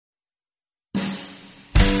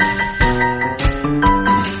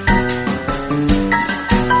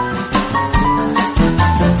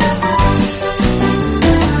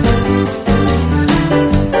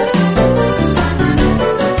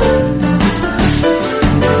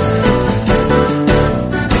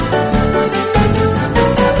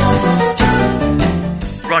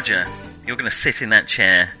sit in that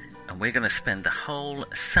chair and we're going to spend the whole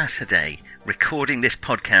Saturday recording this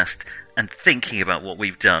podcast and thinking about what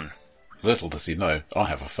we've done. Little does he know, I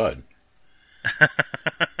have a phone.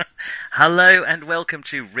 Hello and welcome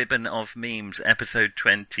to Ribbon of Memes, episode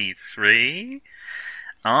 23.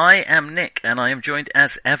 I am Nick and I am joined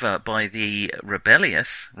as ever by the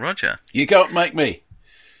rebellious Roger. You can't make me.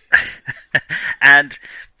 And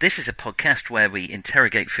this is a podcast where we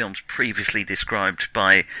interrogate films previously described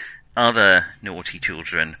by other naughty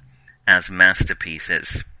children as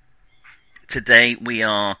masterpieces. Today we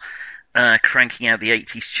are cranking out the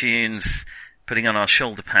 80s tunes, putting on our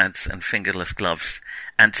shoulder pads and fingerless gloves,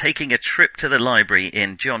 and taking a trip to the library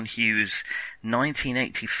in John Hughes'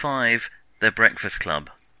 1985 The Breakfast Club.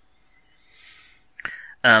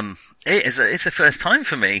 It's the first time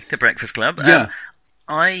for me, The Breakfast Club. Yeah.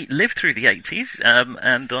 I lived through the 80s,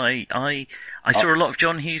 and I saw a lot of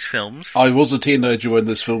John Hughes films. I was a teenager when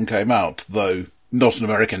this film came out, though not an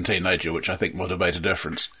American teenager, which I think would have made a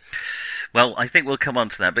difference. Well, I think we'll come on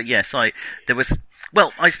to that, but yes, I suppose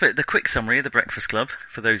the quick summary of The Breakfast Club,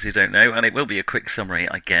 for those who don't know, and it will be a quick summary,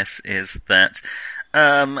 I guess, is that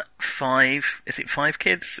five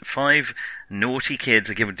naughty kids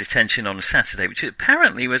are given detention on a Saturday, which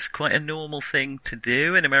apparently was quite a normal thing to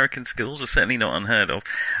do in American schools, or certainly not unheard of.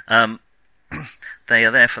 They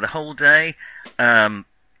are there for the whole day. The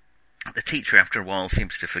teacher, after a while,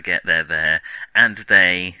 seems to forget they're there, and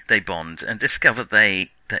they bond and discover that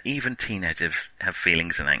even teenagers have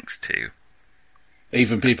feelings and angst too.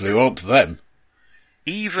 Even people who aren't them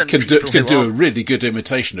Even can people do a really good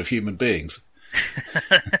imitation of human beings.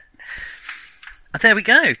 There we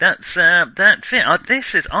go. That's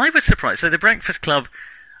it. I was surprised. So The Breakfast Club,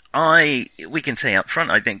 we can say up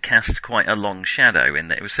front, I think cast quite a long shadow in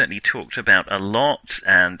that it was certainly talked about a lot,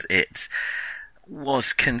 and it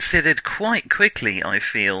was considered quite quickly, I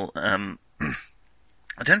feel, I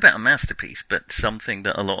don't know about a masterpiece, but something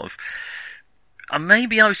that a lot of,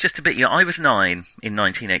 maybe I was just a bit young. I was 9 in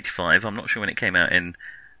 1985. I'm not sure when it came out in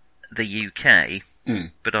the UK.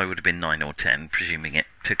 But I would have been 9 or 10, presuming it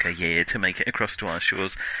took a year to make it across to our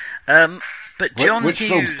shores. But John Which Hughes,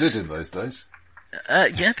 films did in those days?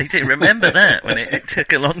 Yeah, they do. Remember that, when it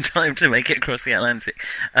took a long time to make it across the Atlantic.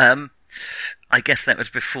 I guess that was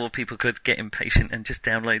before people could get impatient and just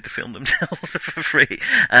download the film themselves for free.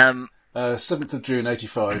 7th of June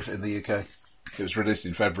 85 in the UK. It was released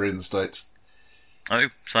in February in the States. Oh,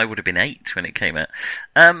 so I would have been 8 when it came out.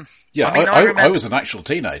 I was an actual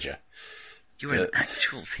teenager. You were an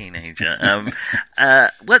actual teenager.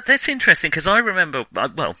 Well, that's interesting, because I remember, I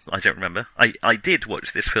don't remember. I did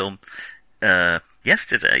watch this film,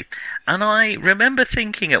 yesterday, and I remember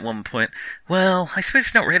thinking at one point, well, I suppose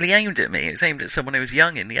it's not really aimed at me. It was aimed at someone who was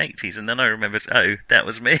young in the 80s, and then I remembered, oh, that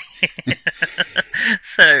was me.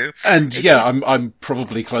 I'm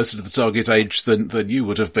probably closer to the target age than you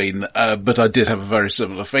would have been, but I did have a very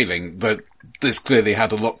similar feeling that this clearly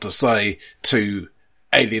had a lot to say to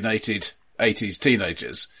alienated 80s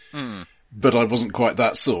teenagers, but I wasn't quite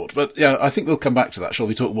that sort. But yeah, I think we'll come back to that. Shall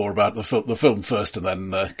we talk more about the film first, and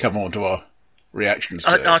then come on to our reactions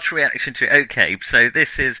to it? Our reaction to it. Okay, so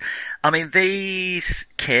this is, these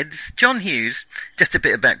kids, John Hughes, just a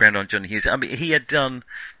bit of background on John Hughes. He had done,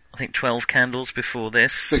 I think, 12 Candles before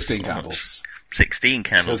this. 16 Candles. 16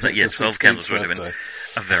 Candles. Yeah, 12 Candles would have been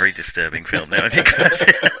a very disturbing film now, I think.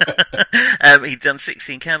 He'd done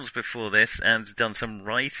 16 Candles before this and done some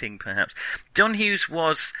writing, perhaps. John Hughes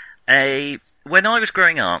was when I was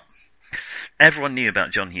growing up, everyone knew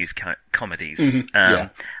about John Hughes comedies.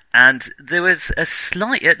 And there was a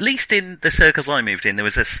slight, at least in the circles I moved in, there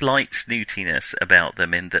was a slight snootiness about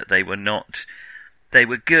them in that they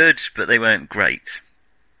were good, but they weren't great.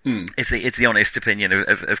 It's the honest opinion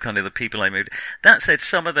of kind of the people I moved. That said,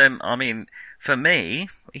 some of them, for me,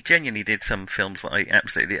 he genuinely did some films that I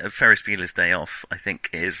absolutely, Ferris Bueller's Day Off, I think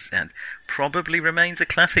is, and probably remains a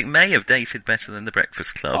classic, may have dated better than The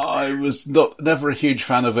Breakfast Club. I was never a huge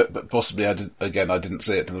fan of it, but possibly I didn't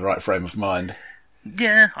see it in the right frame of mind.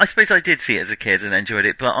 Yeah, I suppose I did see it as a kid and enjoyed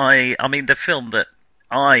it, but the film that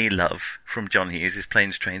I love from John Hughes is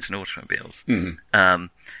Planes, Trains and Automobiles,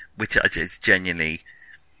 which is genuinely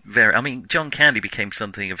John Candy became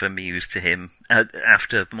something of a muse to him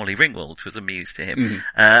after Molly Ringwald was a muse to him,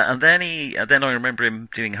 and then I remember him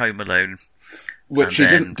doing Home Alone, which he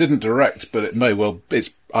didn't direct, but it may well.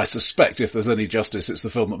 I suspect, if there's any justice, it's the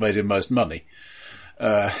film that made him most money.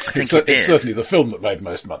 It's certainly the film that made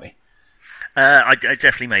most money. I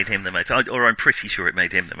definitely made him the most, or I'm pretty sure it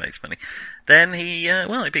made him the most money. Then he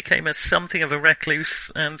became something of a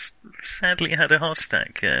recluse and sadly had a heart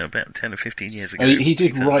attack about 10 or 15 years ago. He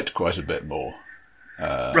did write quite a bit more.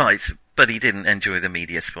 Right, but he didn't enjoy the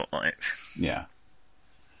media spotlight. Yeah.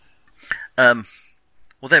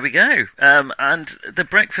 Well, there we go. And The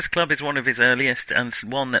Breakfast Club is one of his earliest, and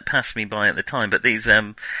one that passed me by at the time. But these,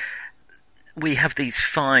 we have these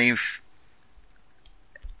 5,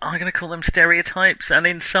 I'm going to call them stereotypes, and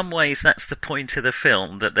in some ways that's the point of the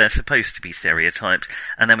film, that they're supposed to be stereotypes.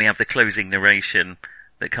 And then we have the closing narration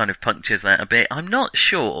that kind of punctures that a bit. I'm not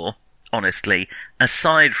sure, honestly,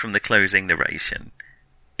 aside from the closing narration,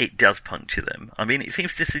 it does puncture them. I mean, it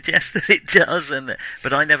seems to suggest that it does,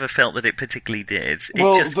 but I never felt that it particularly did.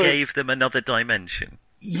 It just gave them another dimension.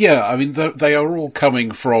 Yeah, I mean, they are all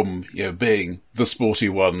coming from, being the sporty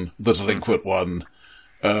one, the delinquent one,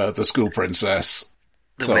 the school princess.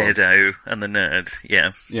 The weirdo and the nerd,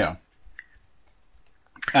 yeah. Yeah.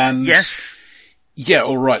 And... Yes. Yeah,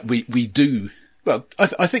 alright, we do... Well,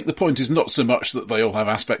 I think the point is not so much that they all have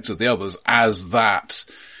aspects of the others, as that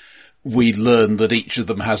we learn that each of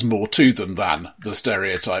them has more to them than the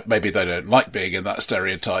stereotype. Maybe they don't like being in that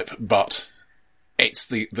stereotype, but it's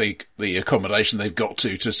the accommodation they've got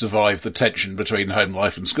to survive the tension between home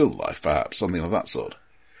life and school life, perhaps, something of that sort.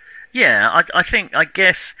 Yeah, I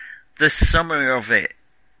guess the summary of it,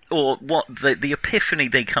 or what the epiphany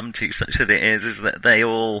they come to, such that it is that they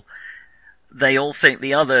all think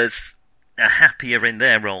the others are happier in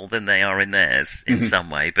their role than they are in theirs in some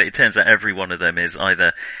way, but it turns out every one of them is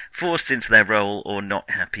either forced into their role or not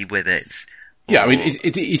happy with it. Yeah, I mean,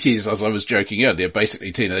 it is, as I was joking earlier,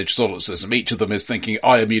 basically teenage solipsism. Each of them is thinking,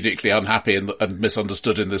 I am uniquely unhappy and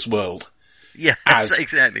misunderstood in this world. Yeah, as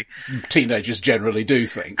exactly. Teenagers generally do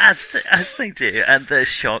think. As they do, and the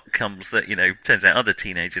shock comes that, turns out other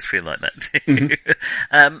teenagers feel like that too.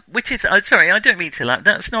 Which is, sorry, I don't mean to laugh.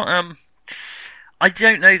 That's not, I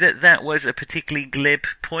don't know that was a particularly glib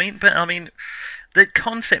point, but I mean, the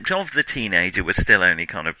concept of the teenager was still only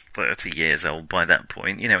kind of 30 years old by that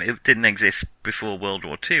point. It didn't exist before World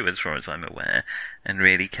War II, as far as I'm aware, and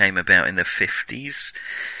really came about in the 50s.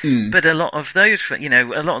 But a lot of those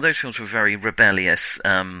films were very rebellious,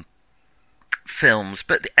 films,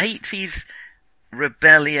 but the 80s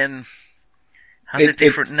rebellion has a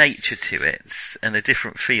different nature to it, and a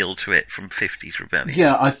different feel to it from 50s rebellion.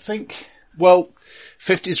 Yeah, I think... Well,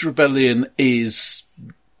 50s rebellion is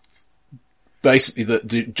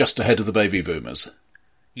basically just ahead of the baby boomers.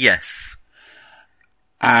 Yes.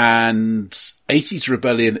 And 80s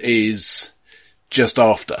rebellion is just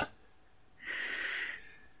after.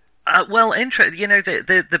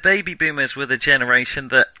 The baby boomers were the generation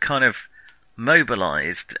that kind of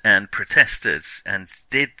mobilized and protested and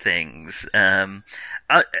did things. And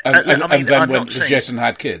then went legit and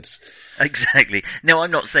had kids. Exactly. No,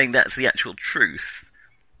 I'm not saying that's the actual truth.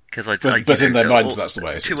 But in their minds, that's the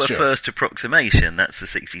way it is. To a first approximation, that's the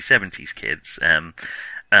 60s, 70s kids.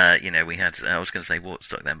 We had, I was going to say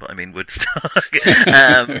Woodstock then, but I mean Woodstock.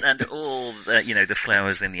 And all, the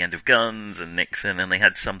flowers in the end of Guns and Nixon, and they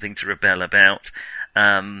had something to rebel about.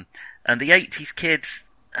 And the 80s kids,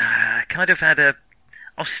 kind of had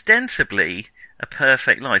ostensibly a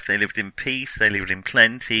perfect life. They lived in peace, they lived in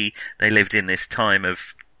plenty, they lived in this time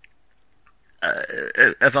of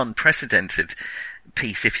unprecedented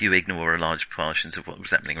peace if you ignore a large portions of what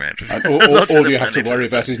was happening around us. All you have to worry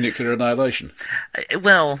about is nuclear annihilation.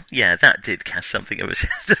 Well, yeah, that did cast something of a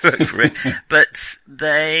shadow over it, but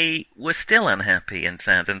they were still unhappy and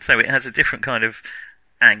sad, and so it has a different kind of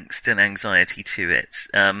angst and anxiety to it.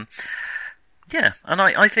 And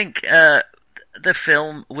I think the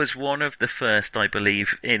film was one of the first, I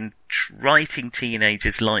believe, in writing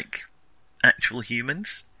teenagers like actual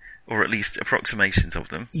humans, or at least approximations of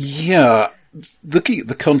them. Yeah, looking at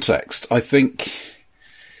the context, I think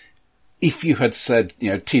if you had said,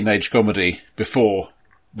 teenage comedy before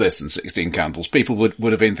this and 16 Candles, people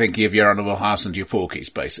would have been thinking of your Animal House and your Porky's,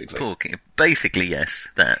 basically. Basically, yes,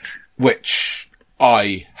 that. Which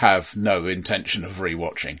I have no intention of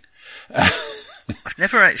rewatching. I've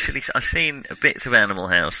never actually, I've seen bits of Animal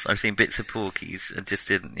House, I've seen bits of Porky's, and just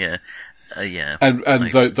didn't,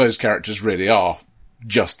 those characters really are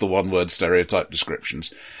just the one-word stereotype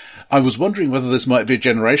descriptions. I was wondering whether this might be a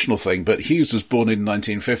generational thing, but Hughes was born in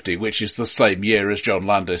 1950, which is the same year as John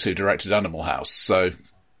Landis, who directed Animal House, so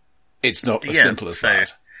it's not as simple as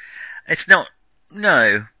that. It's not,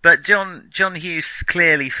 no, but John Hughes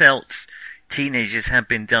clearly felt teenagers had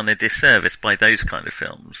been done a disservice by those kind of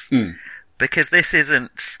films. Because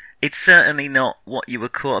it's certainly not what you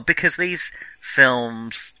would call, because these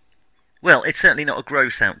films, well, it's certainly not a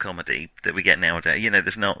gross-out comedy that we get nowadays.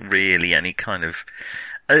 There's not really any kind of,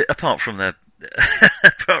 apart from the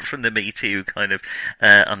Me Too kind of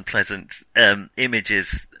unpleasant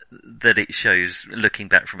images that it shows looking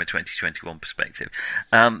back from a 2021 perspective.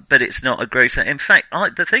 But it's not a gross. In fact,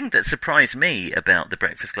 the thing that surprised me about The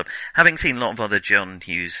Breakfast Club, having seen a lot of other John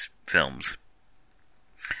Hughes films,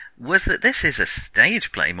 was that this is a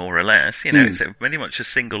stage play, more or less. You know, it's very much a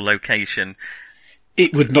single location.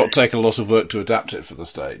 It would not take a lot of work to adapt it for the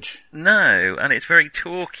stage. No, and it's very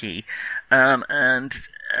talky, and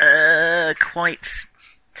quite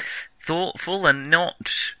thoughtful and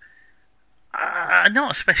not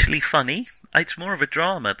especially funny. It's more of a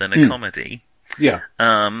drama than a comedy. Yeah.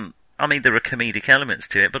 I mean, there are comedic elements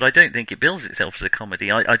to it, but I don't think it bills itself as a comedy.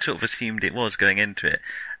 I sort of assumed it was going into it,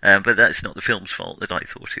 but that's not the film's fault that I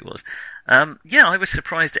thought it was. I was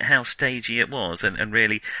surprised at how stagey it was, and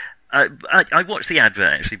really, I watched the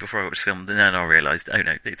advert actually before I watched the film, and then I realised, oh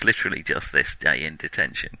no, it's literally just this day in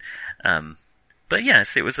detention. But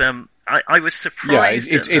yes, it was, I was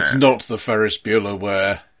surprised. Yeah, it's not the Ferris Bueller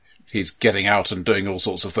where he's getting out and doing all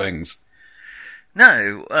sorts of things.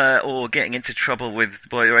 No, or getting into trouble with the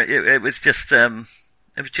boy. It was just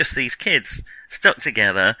these kids stuck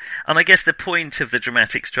together. And I guess the point of the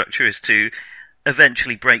dramatic structure is to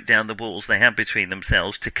eventually break down the walls they have between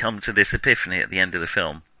themselves to come to this epiphany at the end of the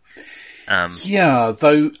film.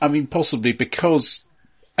 Though, I mean, possibly because,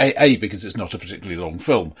 A, because it's not a particularly long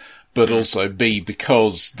film, but also B,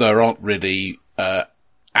 because there aren't really,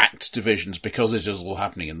 act divisions, because it is all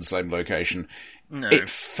happening in the same location. No. It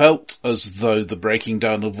felt as though the breaking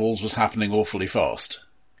down of walls was happening awfully fast.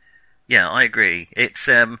 Yeah, I agree. It's,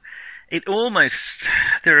 it almost,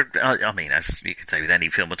 I mean, as you could say with any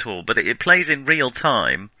film at all, but it plays in real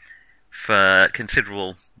time for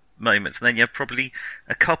considerable moments, and then you have probably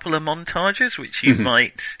a couple of montages, which you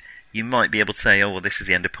might be able to say, oh, well, this is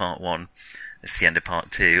the end of part one. It's the end of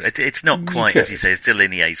part two. It's not quite, as you say, as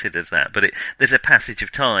delineated as that, but there's a passage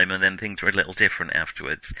of time, and then things are a little different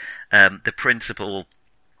afterwards. The principal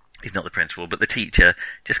is not the principal, but the teacher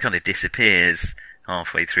just kind of disappears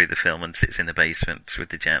halfway through the film and sits in the basement with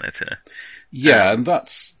the janitor. Yeah, and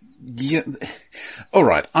that's, all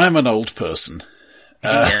right. I'm an old person.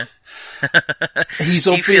 Yeah. He's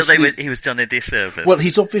Do you obviously, feel he was done a disservice? Well,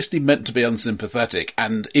 he's obviously meant to be unsympathetic,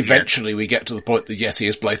 and eventually we get to the point that yes, he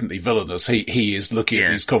is blatantly villainous. He is looking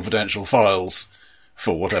at these confidential files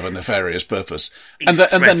for whatever nefarious purpose, and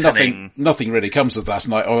then nothing really comes of that.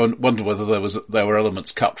 And I wonder whether there were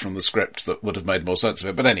elements cut from the script that would have made more sense of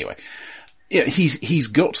it. But anyway, yeah, he's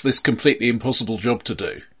got this completely impossible job to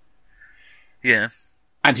do. Yeah,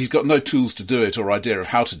 and he's got no tools to do it or idea of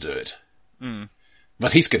how to do it. Mm.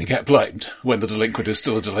 But he's going to get blamed when the delinquent is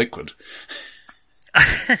still a delinquent.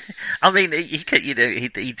 I mean,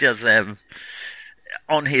 he does,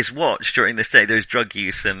 on his watch during this day, there's drug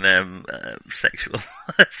use and, sexual,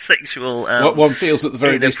 one feels at the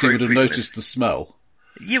very least he would have noticed the smell.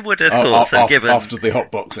 You would have thought so, given after the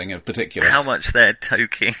hotboxing in particular. How much they're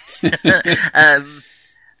toking.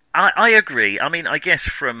 I agree. I mean, I guess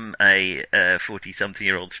from a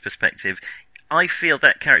 40-something-year-old's perspective, I feel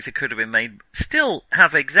that character could have been made still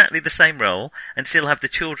have exactly the same role and still have the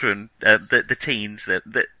children, the teens,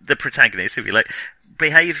 the protagonists, if you like,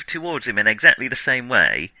 behave towards him in exactly the same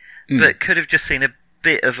way, but could have just seen a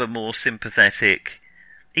bit of a more sympathetic.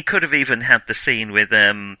 He could have even had the scene with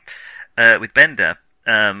Bender,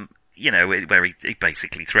 where he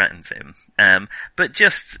basically threatens him, but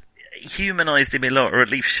just humanised him a lot, or at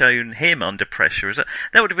least shown him under pressure.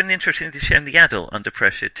 That would have been interesting to show the adult under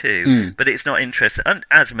pressure too, but it's not interesting, and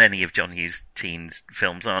as many of John Hughes' teens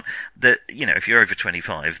films aren't, that, if you're over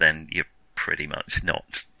 25, then you're pretty much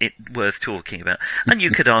not worth talking about. And you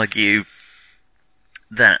could argue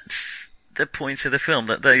that's the point of the film,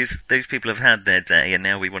 that those people have had their day, and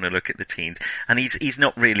now we want to look at the teens, and he's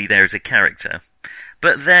not really there as a character.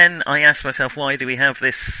 But then I asked myself, why do we have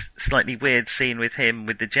this slightly weird scene with him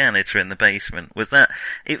with the janitor in the basement?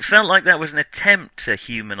 It felt like that was an attempt to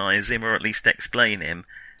humanise him, or at least explain him,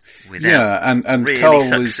 without and really Carl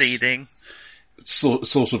succeeding. Is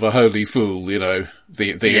sort of a holy fool, the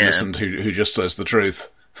innocent who just says the truth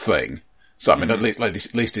thing. So, I mean, at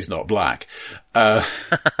least he's not black. But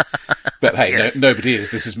hey, nobody is.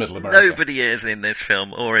 This is Middle America. Nobody is in this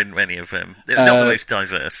film, or in many of them. It's not the most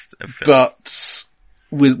diverse of films. But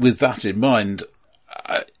with that in mind,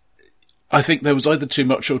 I think there was either too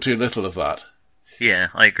much or too little of that. Yeah,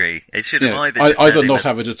 I agree. It should have either not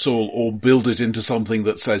have it at all, or build it into something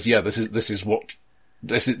that says, yeah, this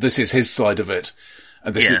is his side of it,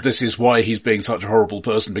 and this is why he's being such a horrible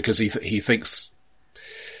person, because he thinks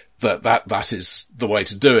that is the way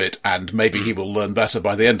to do it, and maybe he will learn better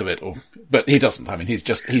by the end of it, but he doesn't. I mean, he's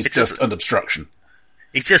just an obstruction.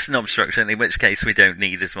 He's just an obstruction, in which case we don't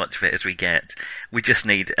need as much of it as we get. We just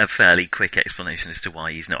need a fairly quick explanation as to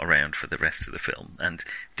why he's not around for the rest of the film, and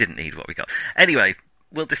didn't need what we got. Anyway,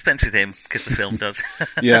 we'll dispense with him, because the film does.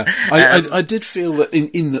 Yeah, I did feel that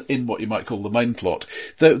in what you might call the main plot,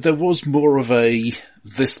 there was more of a,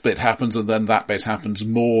 this bit happens and then that bit happens,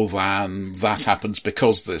 more than that happens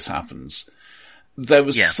because this happens. There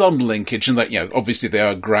was some linkage, and that, obviously they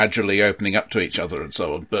are gradually opening up to each other and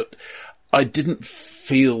so on, but I didn't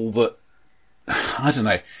feel that, I don't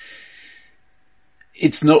know,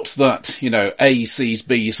 it's not that, A sees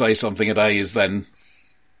B say something and A is then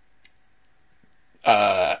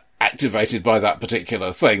activated by that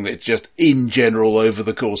particular thing. It's just, in general, over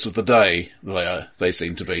the course of the day, they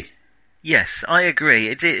seem to be. Yes, I agree.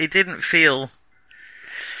 It didn't feel...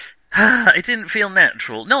 It didn't feel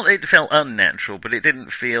natural. Not that it felt unnatural, but it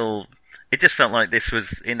didn't feel... It just felt like this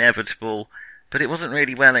was inevitable, but it wasn't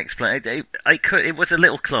really well explained. It was a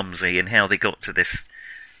little clumsy in how they got to this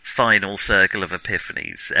final circle of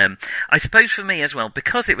epiphanies. I suppose for me as well,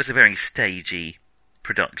 because it was a very stagey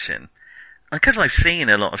production, because I've seen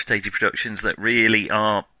a lot of stagey productions that really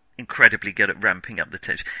are incredibly good at ramping up the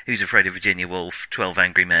tension. Who's Afraid of Virginia Woolf, 12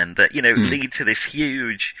 Angry Men, that, lead to this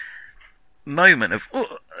huge moment of,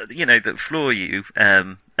 that floor you,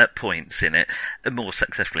 at points in it, more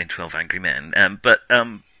successfully in 12 Angry Men. But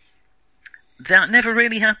that never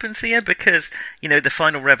really happens here because, the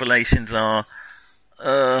final revelations are,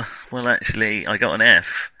 well actually, I got an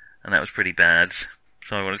F, and that was pretty bad.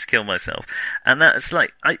 So I wanted to kill myself. And that's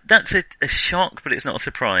that's a shock, but it's not a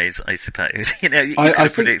surprise, I suppose. I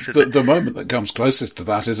think the moment that comes closest to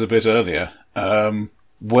that is a bit earlier,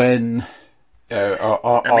 when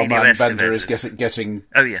our man Bender is getting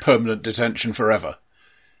permanent detention forever.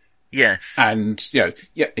 Yes. And,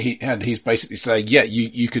 he's basically saying,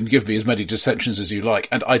 you can give me as many detentions as you like,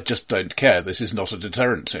 and I just don't care. This is not a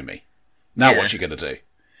deterrent to me. Now what you going to do?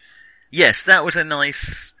 Yes, that was a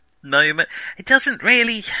nice moment. It doesn't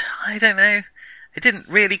really, I don't know, it didn't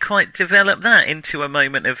really quite develop that into a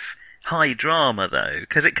moment of high drama though,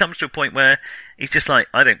 because it comes to a point where he's just like,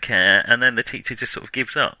 I don't care, and then the teacher just sort of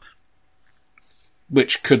gives up.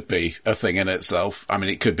 Which could be a thing in itself. I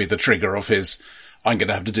mean, it could be the trigger of his, I'm going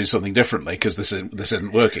to have to do something differently because this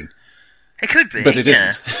isn't working. It could be, but it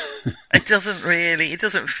isn't. It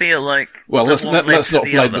doesn't feel like... Well, let's not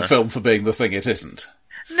blame the film for being the thing it isn't.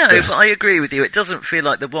 No, but I agree with you. It doesn't feel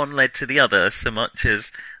like the one led to the other so much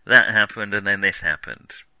as that happened and then this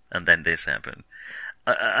happened and then this happened.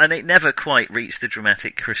 And it never quite reached the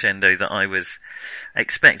dramatic crescendo that I was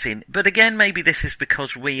expecting. But again, maybe this is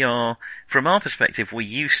because we are, from our perspective, we're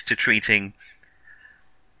used to treating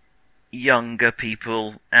younger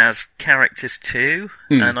people as characters too.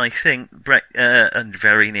 And I think and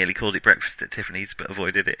very nearly called it Breakfast at Tiffany's, but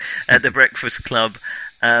avoided it. The Breakfast Club,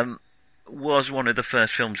 was one of the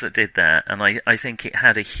first films that did that, and I think it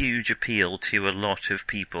had a huge appeal to a lot of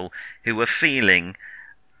people who were feeling,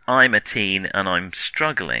 I'm a teen and I'm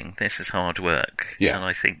struggling, this is hard work. Yeah. And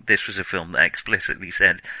I think this was a film that explicitly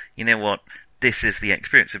said, you know what, this is the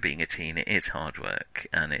experience of being a teen, it is hard work,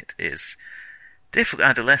 and it is difficult.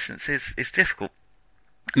 Adolescence is difficult.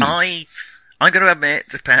 I'm going to admit,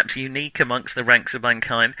 perhaps unique amongst the ranks of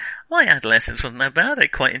mankind, my adolescence wasn't that bad. I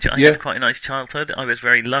had quite a nice childhood. I was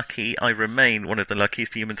very lucky. I remain one of the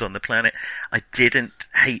luckiest humans on the planet. I didn't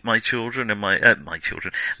hate my children and my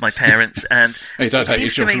parents, and... You don't hate your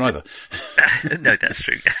children either. No, that's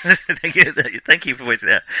true. Thank you for pointing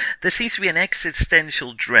it out. There seems to be an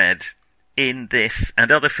existential dread in this,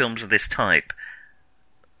 and other films of this type,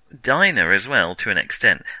 Diner as well, to an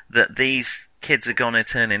extent, that these kids are going to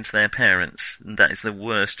turn into their parents, and that is the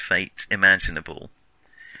worst fate imaginable.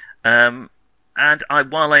 And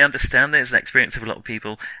while I understand there's an experience of a lot of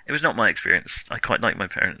people, it was not my experience. I quite like my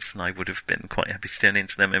parents, and I would have been quite happy to turn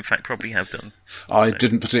into them. In fact, probably have done. I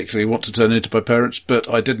didn't particularly want to turn into my parents, but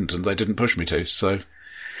I didn't, and they didn't push me to, so...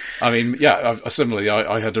 I mean, similarly,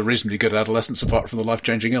 I had a reasonably good adolescence apart from the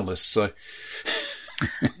life-changing illness, so...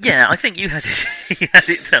 Yeah, I think you had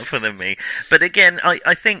it tougher than me. But again,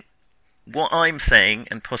 I think what I'm saying,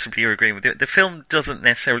 and possibly you're agreeing with it, the film doesn't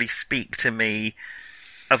necessarily speak to me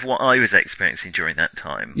of what I was experiencing during that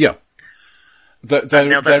time. Yeah.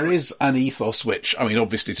 There is an ethos which, I mean,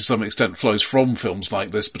 obviously to some extent flows from films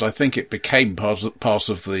like this, but I think it became part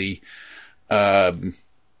of the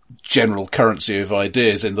general currency of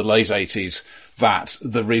ideas in the late 80s that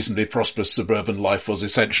the reasonably prosperous suburban life was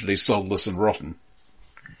essentially soulless and rotten.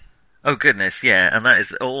 Oh goodness, yeah, and that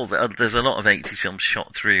is all. There's a lot of 80s films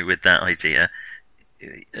shot through with that idea.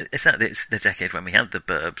 it's the decade when we had the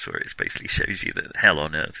Burbs, where it basically shows you that hell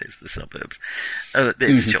on earth is the suburbs. Oh,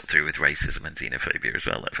 it's shot through with racism and xenophobia as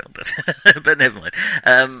well, that film, but never mind.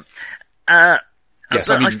 Yes,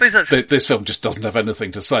 I suppose this film just doesn't have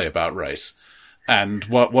anything to say about race. And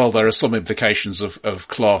while there are some implications of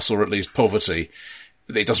class or at least poverty,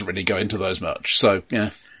 it doesn't really go into those much. So, yeah.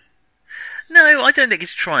 No, I don't think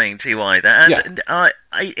it's trying to either. And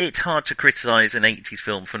it's hard to criticise an 80s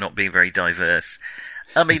film for not being very diverse.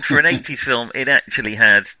 I mean, for an 80s film, it actually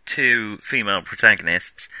had two female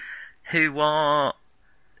protagonists who are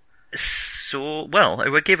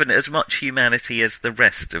who were given as much humanity as the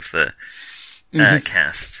rest of the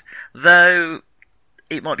cast. Though,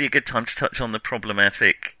 it might be a good time to touch on the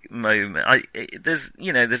problematic moment. There's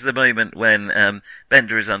the moment when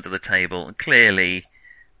Bender is under the table, and clearly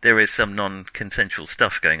there is some non-consensual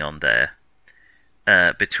stuff going on there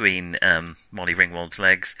between Molly Ringwald's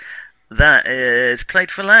legs. That is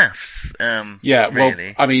played for laughs. Yeah, well,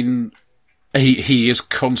 really. I mean, he is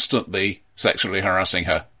constantly sexually harassing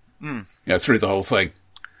her, through the whole thing.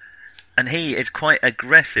 And he is quite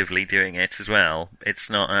aggressively doing it as well. It's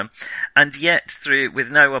not, and yet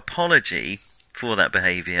with no apology for that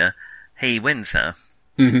behaviour, he wins her.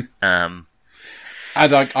 Mm-hmm.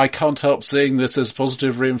 And I can't help seeing this as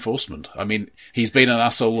positive reinforcement. I mean, he's been an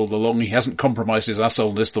asshole all along. He hasn't compromised his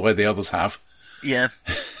assholeness the way the others have. Yeah.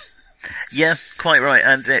 Yeah, quite right.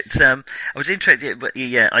 And I was interested, but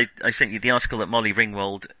I sent you the article that Molly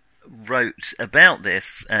Ringwald wrote about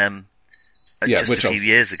this, just a few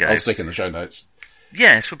years ago. I'll stick in the show notes.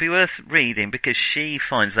 Yes, would be worth reading because she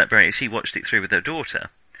finds that she watched it through with her daughter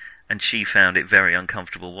and she found it very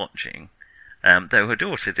uncomfortable watching. Though her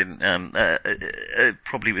daughter didn't,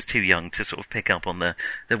 probably was too young to sort of pick up on the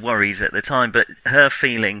worries at the time, but her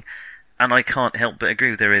feeling, and I can't help but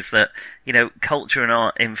agree with her, is that, culture and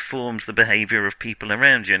art informs the behaviour of people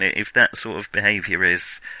around you, and if that sort of behaviour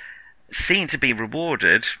is seen to be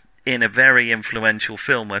rewarded in a very influential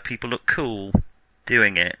film where people look cool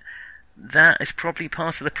doing it, that is probably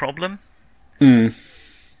part of the problem. I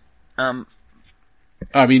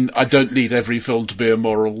mean, I don't need every film to be a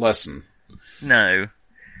moral lesson. No.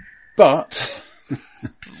 But...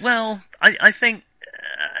 well, I think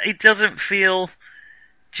it doesn't feel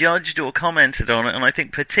judged or commented on, and I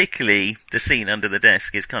think particularly the scene under the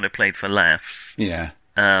desk is kind of played for laughs. Yeah.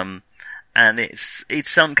 And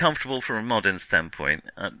it's uncomfortable from a modern standpoint,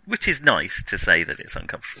 which is nice to say that it's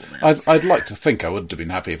uncomfortable now. I'd like to think I wouldn't have been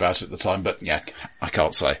happy about it at the time, but yeah, I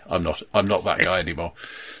can't say. I'm not that guy anymore.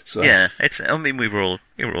 So. Yeah, we were all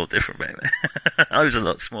different back then. I was a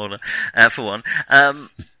lot smaller, for one.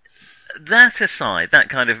 That aside, that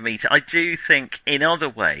kind of meter, I do think in other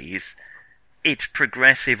ways it's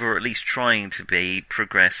progressive, or at least trying to be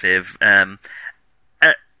progressive,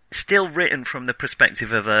 still written from the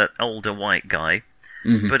perspective of an older white guy,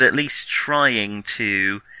 but at least trying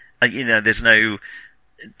to, there's no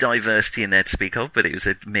diversity in there to speak of, but it was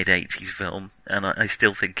a mid-80s film, and I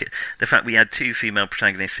still think the fact we had two female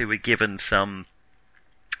protagonists who were given some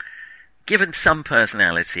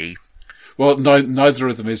personality. Well, neither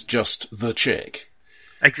of them is just the chick.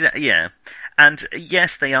 Exactly, yeah. And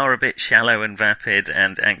yes, they are a bit shallow and vapid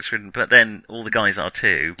and angst-ridden, but then all the guys are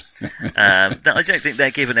too. I don't think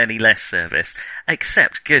they're given any less service.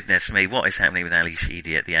 Except, goodness me, what is happening with Ali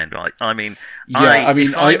Sheedy at the end? I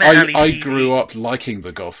grew up liking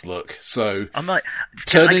the goth look, so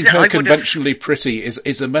turning her conventionally pretty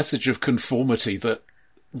is a message of conformity that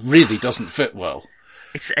really doesn't fit well.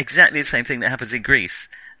 It's exactly the same thing that happens in Greece.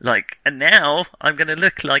 And now I'm going to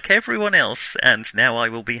look like everyone else, and now I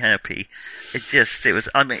will be happy.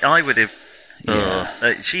 I would have,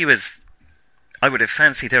 I would have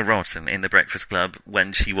fancied her rotten in The Breakfast Club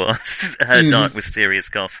when she was her dark, mysterious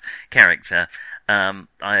goth character.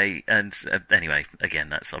 Anyway, again,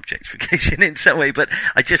 that's objectification in some way, but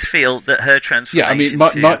I just feel that her transformation. Yeah, I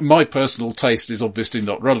mean, my personal taste is obviously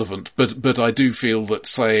not relevant, but I do feel that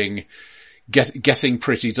saying, getting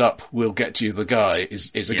prettied up will get you the guy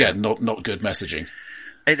is again not good messaging.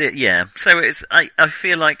 So I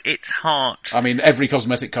feel like it's hard. I mean, every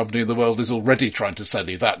cosmetic company in the world is already trying to sell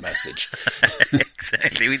you that message.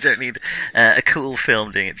 Exactly. We don't need a cool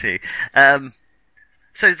film doing it too.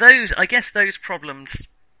 So those problems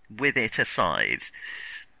with it aside,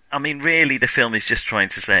 I mean, really the film is just trying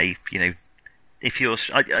to say, if you're,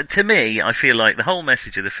 to me, I feel like the whole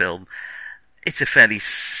message of the film, it's a fairly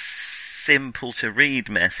simple to read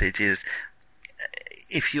message, is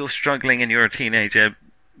if you're struggling and you're a teenager,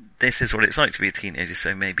 this is what it's like to be a teenager,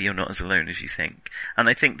 so maybe you're not as alone as you think. And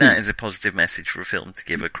I think that is a positive message for a film to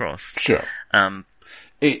give across. Sure.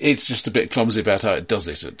 It's just a bit clumsy about how it does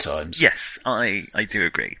it at times. Yes, I do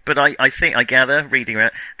agree. But I gather, reading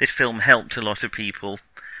about this film helped a lot of people,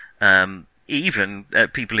 even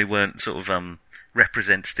people who weren't sort of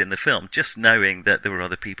represented in the film, just knowing that there were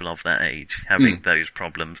other people of that age having those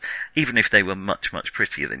problems, even if they were much, much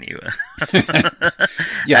prettier than you were.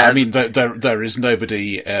 Yeah, I mean, there is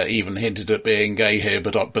nobody even hinted at being gay here,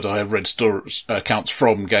 but I have read accounts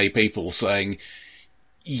from gay people saying,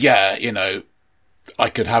 yeah, you know, I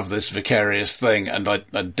could have this vicarious thing and I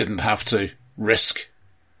didn't have to risk,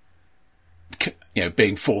 you know,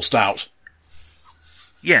 being forced out.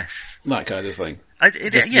 Yes. That kind of thing.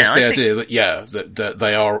 Idea that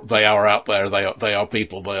they are out there, they are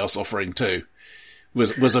people, they are suffering too,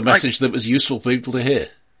 was a message that was useful for people to hear.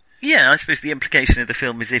 Yeah, I suppose the implication of the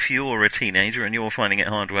film is if you're a teenager and you're finding it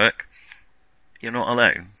hard work, you're not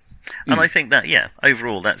alone. And I think that,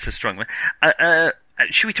 overall that's a strong one.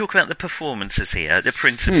 Should we talk about the performances here? They're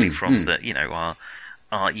principally from the, you know,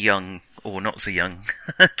 our young or not so young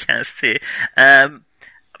cast here.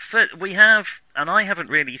 We have, and I haven't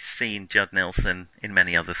really seen Judd Nelson in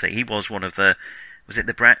many other things. He was one of the, was it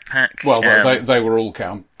the Brat Pack? Well, they were all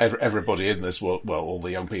everybody in this, all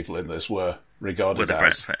the young people in this were regarded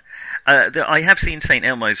as. I have seen St.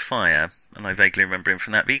 Elmo's Fire, and I vaguely remember him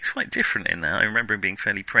from that, but he's quite different in that. I remember him being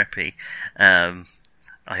fairly preppy.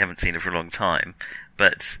 I haven't seen it for a long time,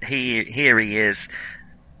 but here he is,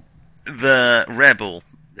 the rebel,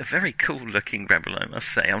 a very cool looking rebel, I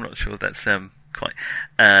must say. I'm not sure that's, quite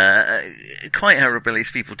how rebellious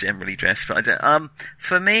people generally dress, but I don't,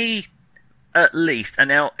 for me, at least, and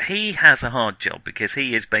now he has a hard job because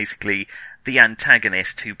he is basically the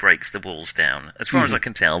antagonist who breaks the walls down. As far as I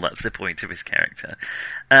can tell, that's the point of his character.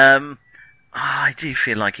 I do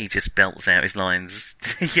feel like he just belts out his lines,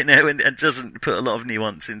 you know, and doesn't put a lot of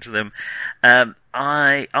nuance into them.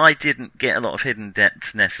 I didn't get a lot of hidden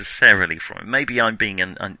depth necessarily from him. Maybe I'm being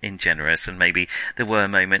ingenuous, and maybe there were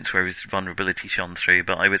moments where his vulnerability shone through,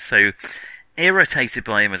 but I was so irritated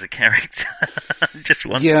by him as a character. Just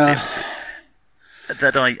wanted him to,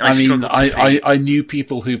 that I knew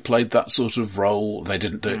people who played that sort of role. They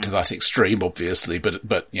didn't do it to that extreme, obviously,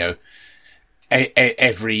 but you know,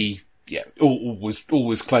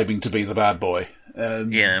 always claiming to be the bad boy.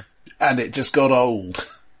 And it just got old.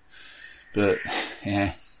 But,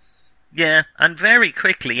 yeah. Yeah, and very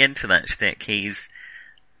quickly into that shtick, he's,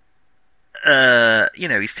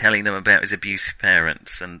 he's telling them about his abusive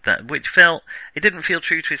parents, and that, it didn't feel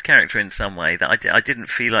true to his character in some way, that I didn't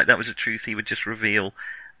feel like that was a truth he would just reveal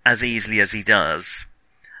as easily as he does.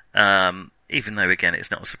 Even though, again,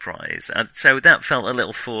 it's not a surprise. And so that felt a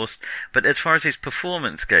little forced, but as far as his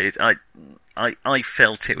performance goes, I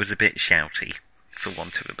felt it was a bit shouty, for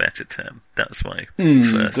want of a better term. That's my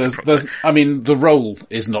first I mean, the role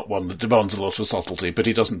is not one that demands a lot of subtlety, but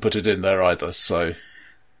he doesn't put it in there either, so...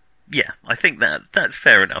 Yeah, I think that's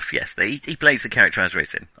fair enough, yes. He plays the character as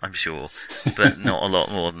written, I'm sure, but not a lot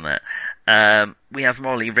more than that. We have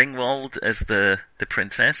Molly Ringwald as the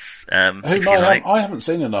princess. I haven't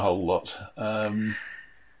seen in a whole lot.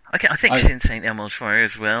 Okay, I think she's in St. Elmo's Fire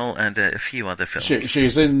as well, and a few other films.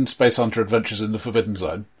 She's in Space Hunter Adventures in the Forbidden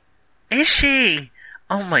Zone. Is she?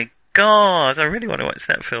 Oh my god, I really want to watch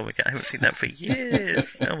that film again. I haven't seen that for years.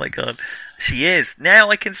 Oh my god. She is. Now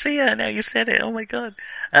I can see her, now you've said it. Oh my god.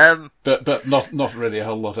 But not really a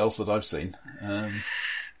whole lot else that I've seen. I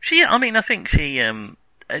think she,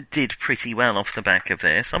 did pretty well off the back of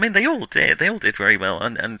this. I mean, they all did very well,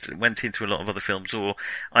 and went into a lot of other films, or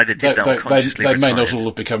either did that or consciously They may not all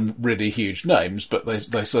have become really huge names, but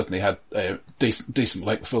they certainly had decent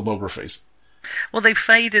length filmographies. Well, they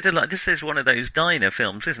faded a lot. This is one of those diner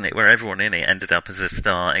films, isn't it, where everyone in it ended up as a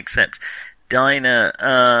star, except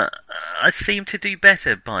Diner seemed to do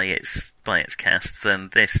better by its cast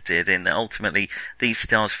than this did, and ultimately these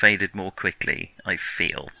stars faded more quickly, I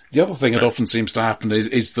feel. The other thing that often seems to happen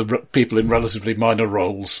is the people in relatively minor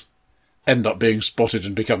roles end up being spotted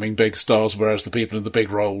and becoming big stars, whereas the people in the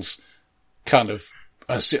big roles kind of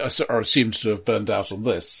are assumed to have burned out on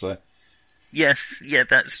this, so... Yes, yeah,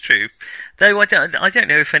 that's true. Though I don't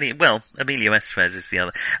know if Emilio Estevez is the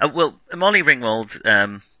other. Molly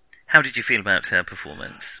Ringwald, how did you feel about her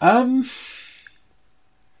performance?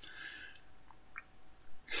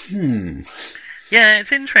 Yeah,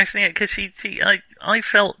 it's interesting because I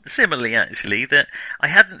felt similarly actually that I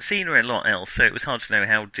hadn't seen her in a lot else, so it was hard to know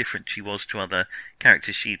how different she was to other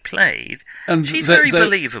characters she'd played. And she's very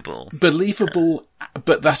believable. Believable,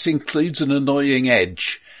 but that includes an annoying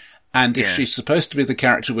edge. And if she's supposed to be the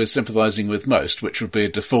character we're sympathising with most, which would be a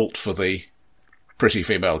default for the pretty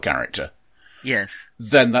female character, Yes.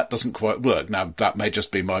 then that doesn't quite work. Now, that may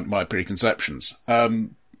just be my preconceptions.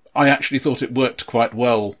 I actually thought it worked quite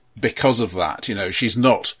well because of that. You know, she's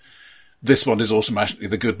not, this one is automatically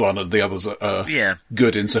the good one and the others are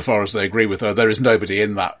good insofar as they agree with her. There is nobody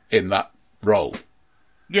in that role.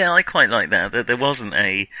 Yeah, I quite like that there wasn't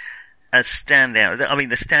a standout. I mean,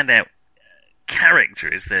 the standout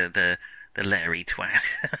character is the Larry twat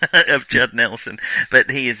of Judd Nelson, but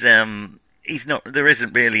he's not, there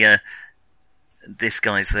isn't really this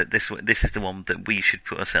is the one that we should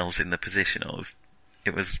put ourselves in the position of.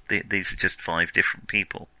 It was, these are just 5 different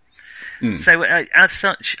people. So, as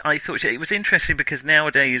such, I thought it was interesting because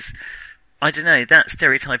nowadays, I don't know, that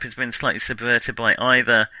stereotype has been slightly subverted by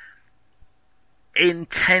either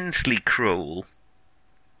intensely cruel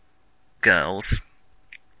girls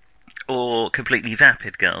or completely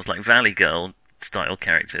vapid girls, like Valley Girl style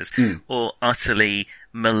characters, or utterly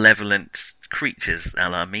malevolent creatures a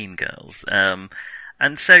la Mean Girls.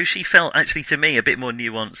 And so she felt actually to me a bit more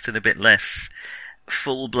nuanced and a bit less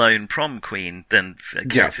full-blown prom queen than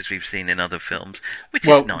characters we've seen in other films, which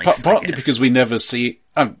is nice. Partly because we never see,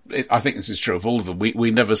 I think this is true of all of them,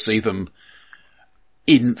 we never see them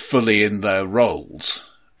fully in their roles.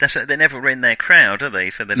 They're never in their crowd, are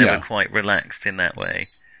they? So they're never quite relaxed in that way.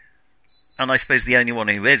 And I suppose the only one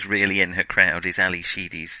who is really in her crowd is Ali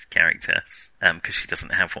Sheedy's character, because she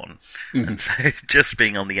doesn't have one. Mm-hmm. And so just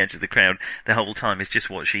being on the edge of the crowd the whole time is just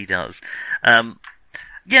what she does.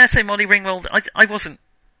 So Molly Ringwald, I wasn't,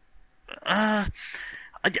 I'm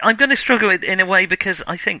going to struggle in a way because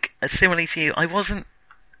I think, similarly to you, I wasn't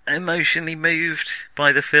emotionally moved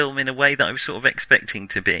by the film in a way that I was sort of expecting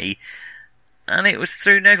to be. And it was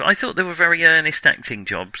through I thought there were very earnest acting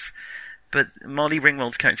jobs, but Molly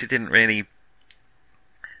Ringwald's character didn't really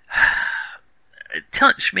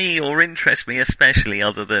touch me or interest me especially,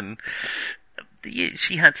 other than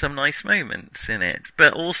she had some nice moments in it.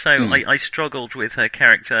 But also I struggled with her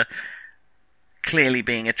character clearly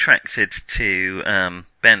being attracted to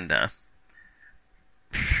Bender.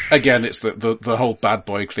 Again, it's the whole bad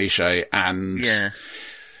boy cliche, and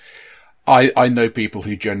I know people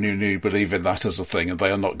who genuinely believe in that as a thing, and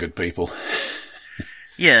they are not good people.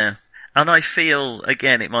 Yeah. And I feel,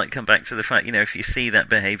 again, it might come back to the fact, if you see that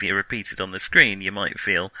behaviour repeated on the screen, you might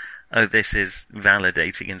feel, oh, this is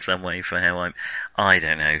validating in some way for how I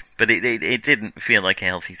don't know. But it didn't feel like a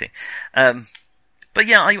healthy thing. But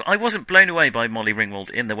yeah, I wasn't blown away by Molly Ringwald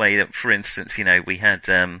in the way that, for instance, we had,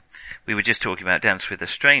 we were just talking about Dance with a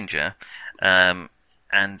Stranger, and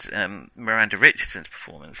Miranda Richardson's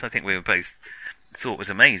performance. I think we were both thought was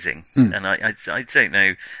amazing, and I don't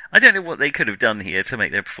know what they could have done here to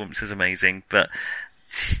make their performances amazing, but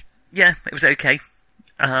yeah, it was okay.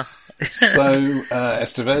 So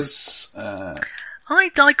Estevez,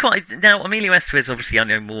 I quite now Emilio Estevez. Obviously, I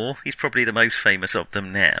know more. He's probably the most famous of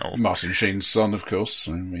them now. Martin Sheen's son, of course,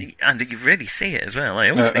 and you really see it as well. I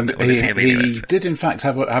always think and he did in fact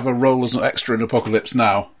have a role as an extra in Apocalypse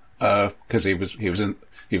Now, because he was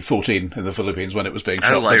 14 in the Philippines when it was being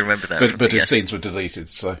shot. I remember that. But his scenes were deleted,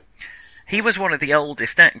 so. He was one of the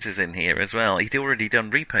oldest actors in here as well. He'd already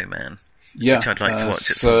done Repo Man. Yeah. Which I'd like to watch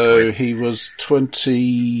at some so point. he was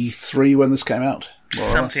 23 when this came out.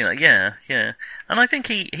 Something like, yeah. And I think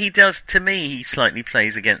he does, to me, he slightly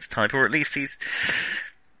plays against type, or at least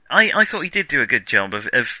I thought he did do a good job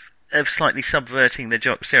of slightly subverting the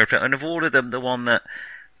jock stereotype, and of all of them, the one that,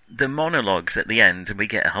 the monologues at the end, and we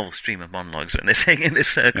get a whole stream of monologues when they're saying in this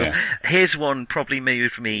circle. Yeah. His one probably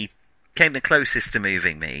came the closest to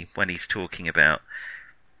moving me when he's talking about,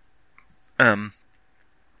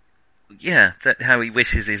 that how he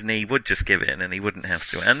wishes his knee would just give in and he wouldn't have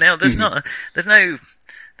to. And now that's not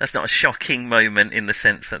a shocking moment in the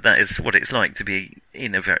sense that is what it's like to be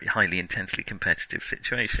in a very highly intensely competitive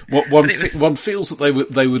situation. One feels that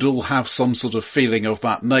they would all have some sort of feeling of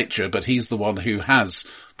that nature, but he's the one who has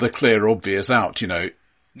the clear, obvious out,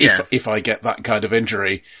 if I get that kind of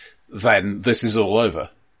injury, then this is all over.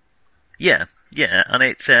 Yeah, and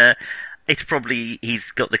it's probably,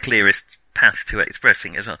 he's got the clearest path to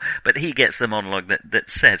expressing it as well. But he gets the monologue that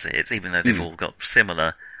says it, even though they've all got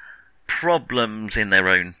similar problems in their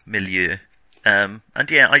own milieu. I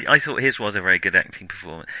thought his was a very good acting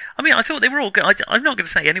performance. I mean, I thought they were all good. I'm not going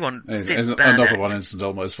to say anyone did bad another acting. one, Instant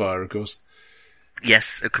Almost Fire, of course.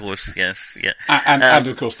 Yes, of course, yes, yeah. And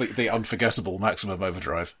of course, the unforgettable Maximum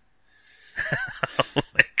Overdrive. Oh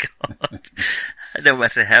my god. No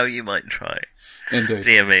matter how you might try. Indeed.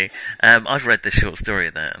 Dear me. I've read the short story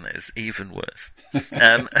of that, and it's even worse.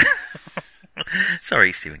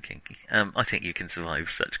 Sorry, Stephen King. I think you can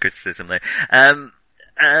survive such criticism, though. And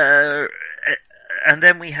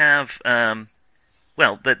then we have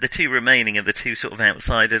well, the two remaining are the two sort of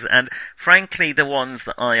outsiders, and frankly, the ones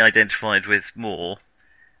that I identified with more,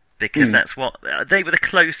 because that's what they were the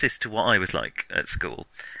closest to what I was like at school.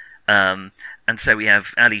 And so we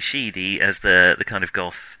have Ali Sheedy as the kind of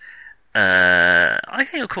goth. I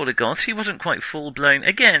think I'll call her goth. She wasn't quite full blown.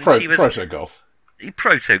 Again, she was proto-goth.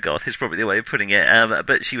 Proto-goth is probably the way of putting it.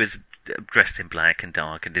 But she was dressed in black and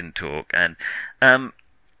dark and didn't talk. And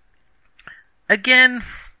again,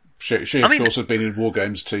 she of course had been in War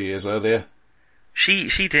Games 2 years earlier. She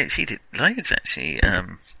did loads actually.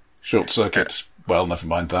 Short Circuit. Well, never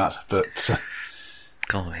mind that. But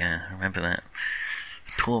God, yeah, I remember that.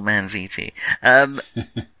 Poor man's E.T.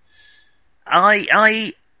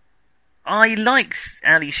 I liked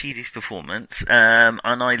Ali Sheedy's performance, and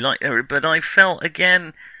I liked her, but I felt,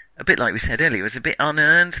 again, a bit like we said earlier, it was a bit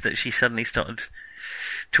unearned that she suddenly started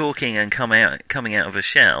talking and coming out of a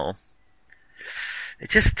shell. It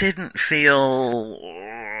just didn't feel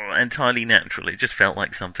entirely natural. It just felt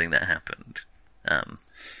like something that happened.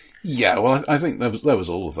 Yeah, well, I think there was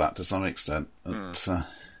all of that to some extent.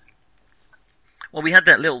 Well, we had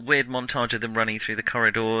that little weird montage of them running through the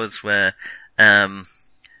corridors where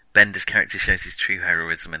Bender's character shows his true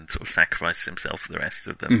heroism and sort of sacrifices himself for the rest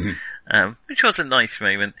of them, which was a nice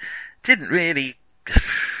moment. Didn't really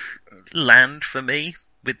land for me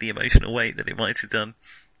with the emotional weight that it might have done.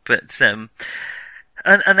 But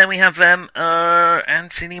and then we have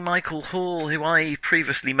Anthony Michael Hall, who I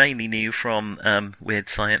previously mainly knew from Weird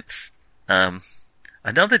Science.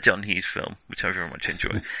 Another John Hughes film, which I very much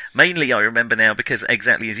enjoy. Mainly I remember now because,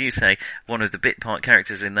 exactly as you say, one of the bit part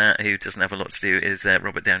characters in that who doesn't have a lot to do is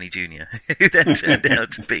Robert Downey Jr., who then turned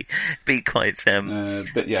out to be quite...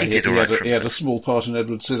 but yeah, he had a small part in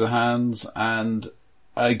Edward Scissorhands, and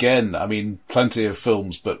again, I mean, plenty of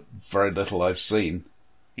films, but very little I've seen.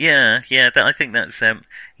 Yeah, I think that's... I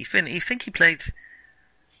think he played...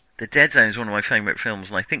 The Dead Zone is one of my favourite films,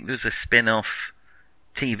 and I think there was a spin-off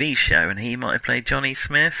TV show, and he might have played Johnny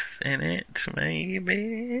Smith in it,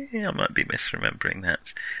 maybe? I might be misremembering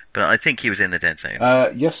that. But I think he was in the Dead Zone.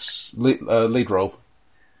 Yes, lead role.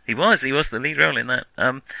 He was the lead role in that.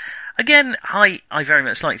 Again, I very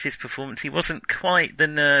much liked his performance. He wasn't quite the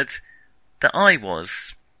nerd that I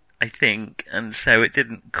was, I think, and so it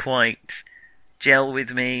didn't quite gel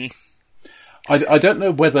with me. I don't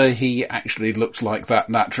know whether he actually looked like that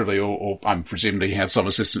naturally, or I'm presuming he had some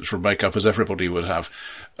assistance from makeup, as everybody would have.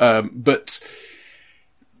 But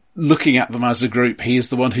looking at them as a group, he is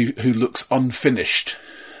the one who looks unfinished,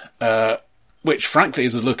 which frankly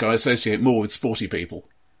is a look I associate more with sporty people.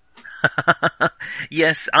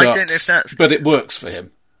 Yes, I don't know if that's... But it works for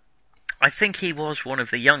him. I think he was one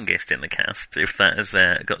of the youngest in the cast, if that has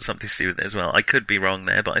got something to do with it as well. I could be wrong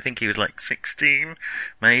there, but I think he was like 16,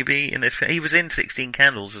 maybe, in this film. He was in 16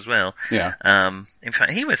 Candles as well. Yeah. In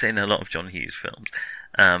fact, he was in a lot of John Hughes films.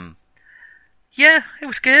 Yeah, it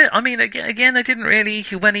was good. I mean, again, I didn't really,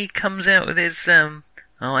 when he comes out with his,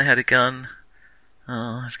 I had a gun.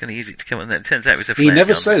 I was going to use it to kill him. And then it turns out it was a flare gun. He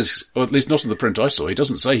never says, or at least not in the print I saw, he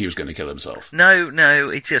doesn't say he was going to kill himself. No,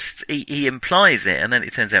 it just, he implies it, and then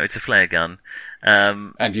it turns out it's a flare gun.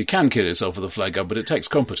 And you can kill yourself with a flare gun, but it takes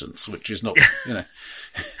competence, which is not,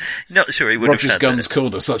 Not sure he would Roger's have Gun's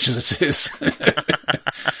corner, such as it is.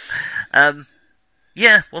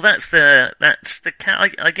 Yeah, well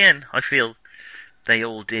again, I feel they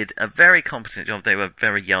all did a very competent job. They were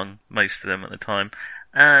very young, most of them at the time,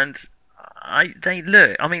 and as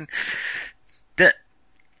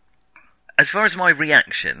far as my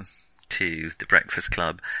reaction to The Breakfast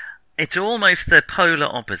Club, it's almost the polar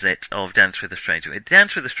opposite of Dance with a Stranger.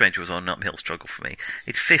 Dance with a Stranger was on an uphill struggle for me.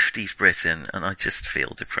 It's 50s Britain, and I just feel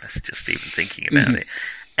depressed just even thinking about it.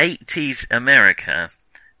 80s America,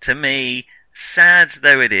 to me, sad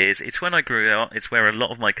though it is, it's when I grew up, it's where a lot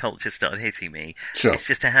of my culture started hitting me. Sure. It's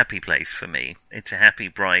just a happy place for me. It's a happy,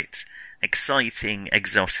 bright, exciting,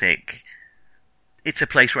 exotic... It's a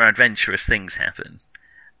place where adventurous things happen.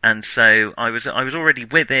 And so I was already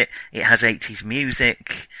with it. It has 80s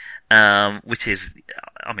music, which is,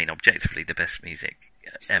 I mean, objectively the best music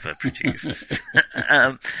ever produced.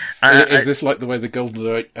 Is this like the way the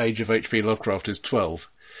golden age of H.P. Lovecraft is 12?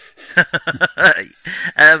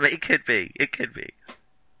 It could be.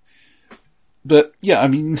 But yeah, I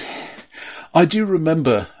mean, I do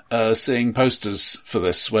remember seeing posters for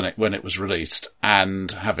this when it was released,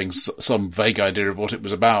 and having some vague idea of what it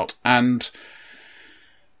was about. And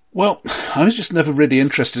well, I was just never really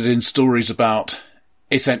interested in stories about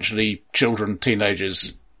essentially children,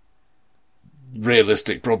 teenagers,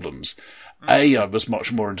 realistic problems. A, I was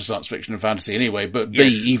much more into science fiction and fantasy anyway, but B,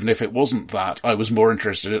 even if it wasn't that, I was more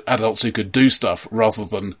interested in adults who could do stuff rather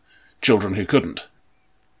than children who couldn't.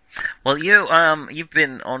 Well, you've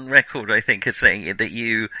been on record, I think, as saying that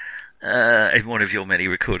you, in one of your many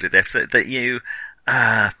recorded episodes, that you,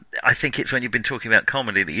 I think it's when you've been talking about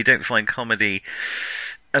comedy that you don't find comedy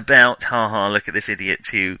about, look at this idiot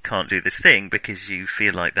who can't do this thing, because you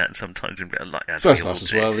feel like that sometimes, like as First class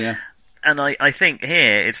as well, yeah. And I think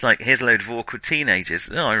here, it's like, here's a load of awkward teenagers.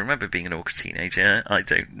 Oh, I remember being an awkward teenager. I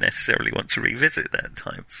don't necessarily want to revisit that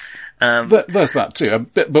time. There's that too.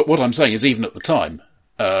 But what I'm saying is, even at the time,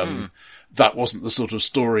 that wasn't the sort of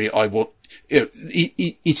story I want.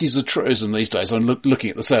 It is a truism these days. I'm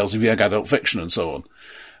looking at the sales of young adult fiction and so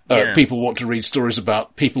on. People want to read stories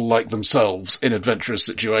about people like themselves in adventurous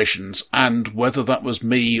situations, and whether that was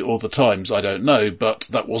me or the Times, I don't know, but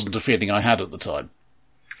that wasn't a feeling I had at the time.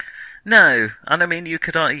 No, and I mean, you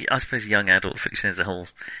could, I suppose young adult fiction is a whole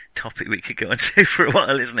topic we could go into for a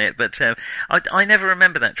while, isn't it? But I never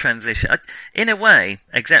remember that transition. In a way,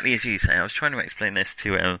 exactly as you say, I was trying to explain this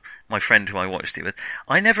to my friend who I watched it with.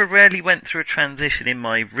 I never really went through a transition in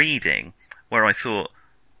my reading where I thought,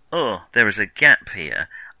 oh, there is a gap here.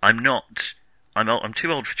 I'm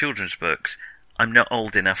too old for children's books. I'm not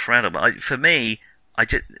old enough for adult. For me,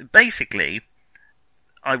 basically,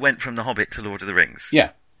 I went from The Hobbit to Lord of the Rings. Yeah.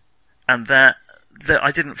 And that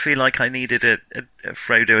I didn't feel like I needed a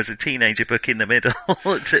Frodo as a teenager book in the middle.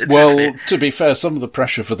 To be fair, some of the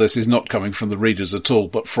pressure for this is not coming from the readers at all,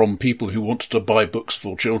 but from people who wanted to buy books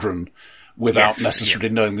for children without necessarily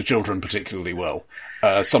knowing the children particularly well.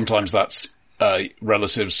 Sometimes that's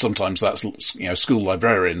relatives, sometimes that's school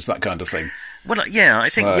librarians, that kind of thing. Well, yeah, I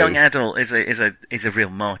think young adult is a real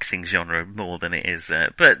marketing genre more than it is.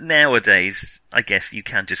 But nowadays, I guess you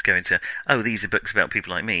can just go into, these are books about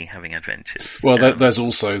people like me having adventures. Well, there's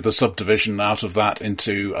also the subdivision out of that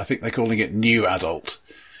into, I think they're calling it new adult,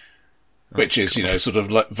 which is, sort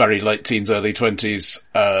of very late teens, early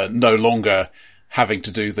 20s, no longer having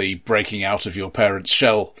to do the breaking out of your parents'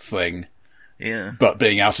 shell thing. Yeah. But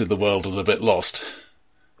being out in the world and a bit lost.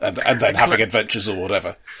 And then having adventures or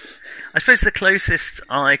whatever. I suppose the closest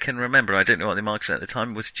I can remember, I don't know what the marks at the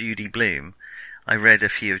time, was Judy Blume. I read a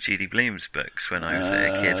few of Judy Blume's books when I was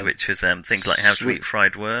a kid, which was things like How to Eat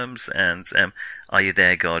Fried Worms and Are You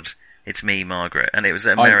There, God? It's Me, Margaret. And it was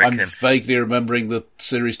American. I'm vaguely remembering the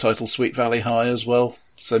series title Sweet Valley High as well.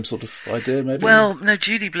 Same sort of idea, maybe? Well, no,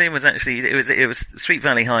 Judy Blume was actually, it was Sweet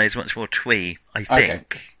Valley High is much more twee, I think.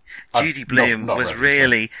 Okay. Judy Blume was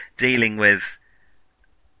really dealing with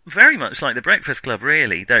very much like The Breakfast Club,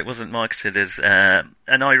 really, though it wasn't marketed as, and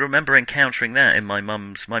I remember encountering that in my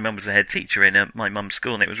mum was a head teacher in my mum's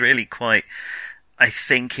school, and it was really quite, I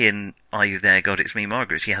think in Are You There, God, It's Me,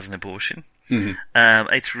 Margaret, she has an abortion.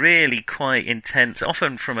 Mm-hmm. It's really quite intense,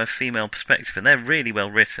 often from a female perspective, and they're really well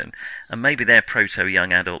written, and maybe they're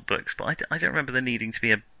proto-young adult books, but I don't remember there needing to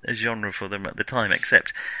be a genre for them at the time,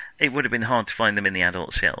 except it would have been hard to find them in the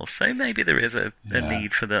adult shelf, so maybe there is a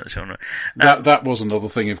need for that genre. That was another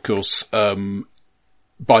thing, of course.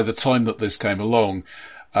 By the time that this came along,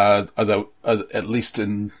 at least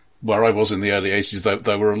in where I was in the early 80s,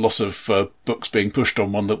 there were a lot of books being pushed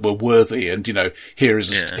on one that were worthy, and here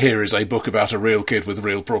is a book about a real kid with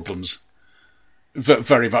real problems.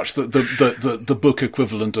 Very much the book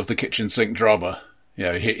equivalent of the kitchen sink drama.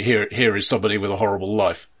 Here is somebody with a horrible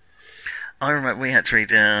life. I remember we had to read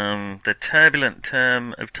The Turbulent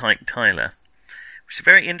Term of Tyke Tyler, which is a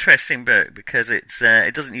very interesting book because it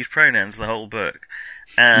doesn't use pronouns the whole book,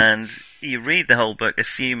 and you read the whole book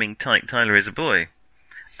assuming Tyke Tyler is a boy.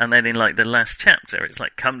 And then in the last chapter, it's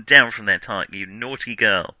like, come down from there, Tyke, you naughty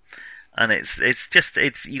girl. And it's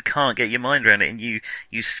you can't get your mind around it, and you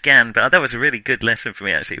scan, but that was a really good lesson for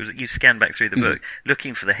me actually. It was, you scan back through the book,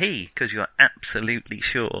 looking for the he, because you are absolutely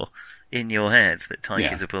sure in your head that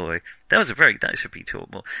Tyke is a boy. That should be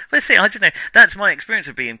taught more. Let's see, I don't know, that's my experience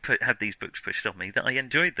of had these books pushed on me, that I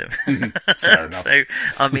enjoyed them. Fair enough. So,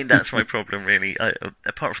 I mean, that's my problem really,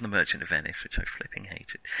 apart from The Merchant of Venice, which I flipping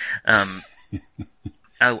hated.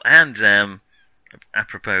 Oh, and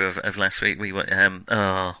apropos of last week, we were,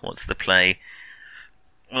 what's the play?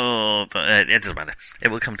 Oh, it doesn't matter. It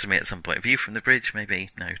will come to me at some point. View from the Bridge, maybe?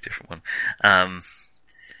 No, different one.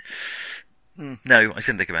 No, I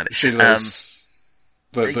shouldn't think about it. Schindler's...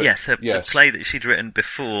 the play that she'd written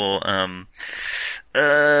before,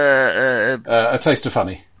 A Taste of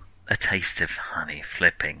Honey. A Taste of Honey,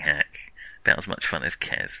 flipping heck. About as much fun as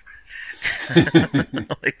Kes. Oh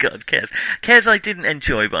my god, Kes I didn't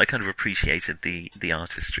enjoy, but I kind of appreciated the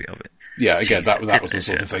artistry of it. Yeah, again, that was the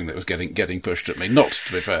sort of thing that was getting pushed at me. Not,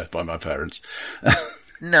 to be fair, by my parents.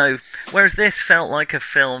 No, whereas this felt like a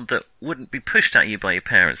film that wouldn't be pushed at you by your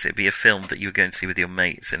parents. It'd be a film that you were going to see with your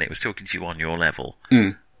mates, and it was talking to you on your level.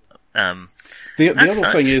 The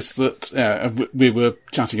other thing is that we were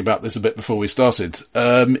chatting about this a bit before we started.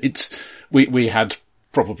 We had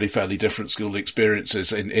probably fairly different school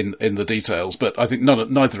experiences in the details, but I think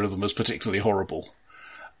neither of them was particularly horrible.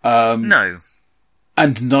 No.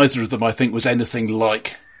 And neither of them, I think, was anything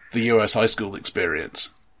like the US high school experience.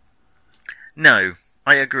 No,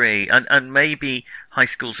 I agree. And maybe high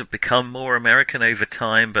schools have become more American over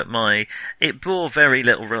time, but it bore very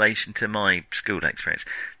little relation to my school experience.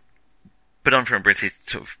 But I'm from British,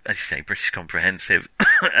 sort of, as you say, British comprehensive,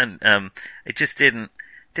 and it just didn't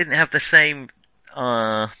have the same.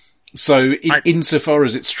 So, insofar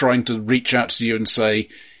as it's trying to reach out to you and say,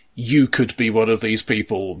 you could be one of these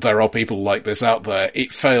people, there are people like this out there,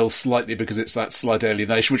 it fails slightly because it's that slight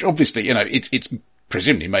alienation, which obviously, it's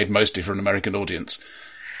presumably made mostly for an American audience.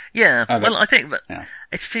 Yeah, I think that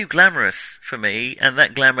it's too glamorous for me, and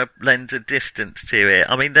that glamour lends a distance to it.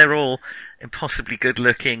 I mean, they're all impossibly good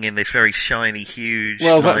looking in this very shiny, huge...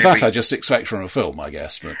 Well, that I just expect from a film, I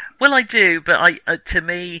guess. But well, I do, but to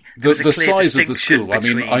me... The size of the school, I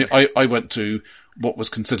mean, I went to what was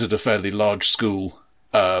considered a fairly large school,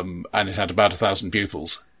 and it had about 1,000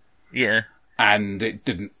 pupils. Yeah. And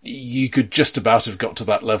you could just about have got to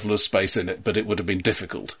that level of space in it, but it would have been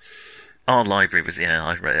difficult. Our library was,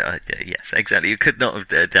 yes, exactly. You could not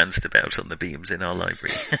have danced about on the beams in our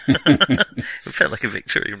library. It felt like a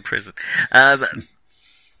Victorian prison.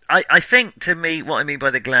 I think, to me, what I mean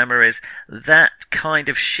by the glamour is that kind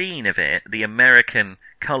of sheen of it, the American,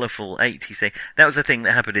 colourful 80s thing, that was a thing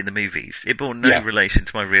that happened in the movies. It bore no relation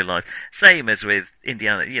to my real life. Same as with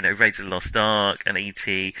Indiana, Raiders of the Lost Ark and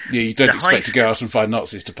E.T. Yeah, you don't expect to go out and find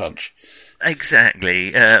Nazis to punch.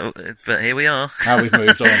 Exactly, but here we are. How we've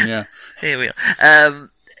moved on, yeah. Here we are.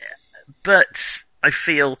 But I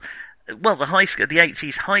feel, well, the high school, the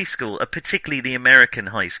 80s high school, particularly the American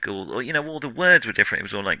high school, all the words were different. It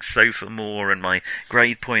was all like sophomore and my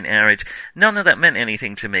grade point average. None of that meant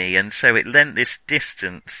anything to me, and so it lent this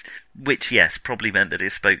distance, which, yes, probably meant that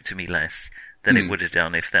it spoke to me less than it would have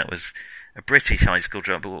done if that was a British high school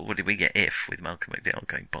drama. But what did we get with Malcolm McDowell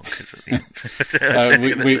going bonkers at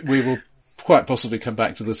the end? We will quite possibly come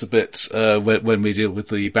back to this a bit when we deal with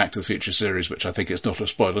the Back to the Future series, which I think it's not a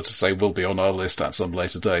spoiler to say will be on our list at some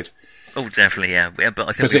later date. Oh, definitely, yeah. But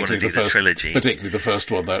I think we want to do the trilogy. Particularly the first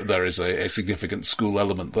one, there is a significant school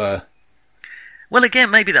element there. Well, again,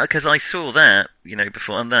 maybe that, because I saw that,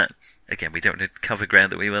 before, and that, again, we don't want to cover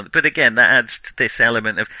ground that we want, but again, that adds to this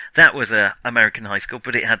element of, that was a American high school,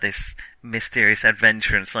 but it had this mysterious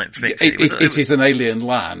adventure and science fiction. It is an alien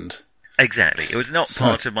land. Exactly. It was not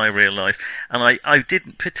part of my real life. And I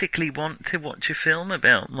didn't particularly want to watch a film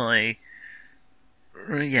about my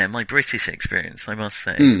British experience, I must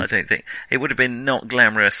say. I don't think it would have been not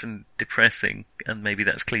glamorous and depressing, and maybe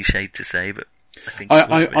that's cliched to say, but I think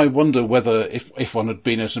I wonder whether if one had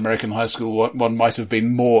been at an American high school, one might have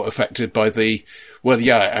been more affected by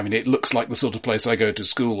it looks like the sort of place I go to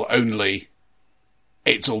school, only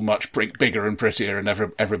it's all much bigger and prettier and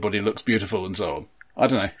everybody looks beautiful and so on. I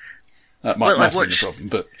don't know. That might have been the problem,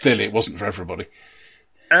 but clearly it wasn't for everybody.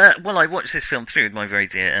 Well, I watched this film through with my very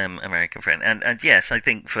dear American friend, and yes, I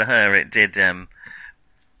think for her it did.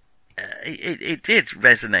 It did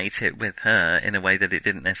resonate with her in a way that it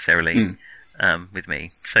didn't necessarily with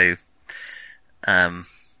me. So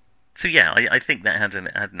yeah, I think that had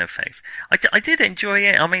an effect. I did enjoy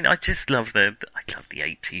it. I mean, I just love the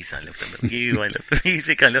 80s. I love the milieu. I love the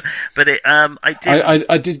music.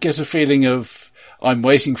 I did get a feeling of, I'm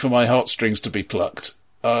waiting for my heartstrings to be plucked,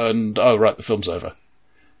 and right, the film's over.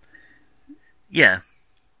 Yeah.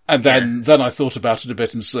 And then I thought about it a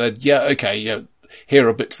bit and said, here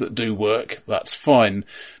are bits that do work, that's fine,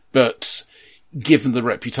 but given the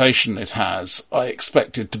reputation it has, I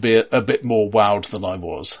expected to be a bit more wowed than I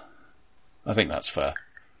was. I think that's fair.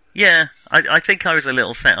 Yeah, I think I was a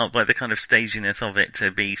little set up by the kind of staginess of it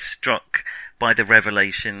to be struck by the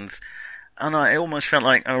revelations. And I almost felt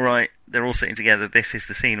like, all right, they're all sitting together. This is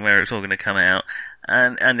the scene where it's all going to come out.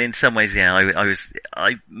 And in some ways,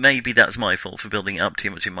 maybe that's my fault for building it up too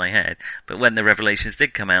much in my head. But when the revelations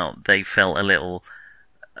did come out, they felt a little,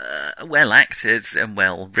 well acted and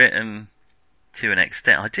well written to an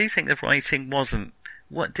extent. I do think the writing wasn't,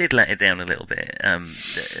 what did let it down a little bit,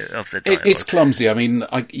 of the dialogue. It's clumsy. I mean,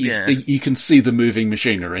 you can see the moving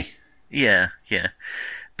machinery. Yeah.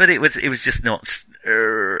 But it was just not,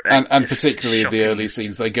 and particularly shocking. In the early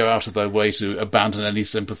scenes, they go out of their way to abandon any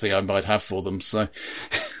sympathy I might have for them, so.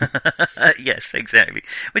 Yes, exactly.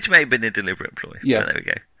 Which may have been a deliberate ploy. Yeah. There we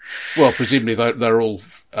go. Well, presumably they're all,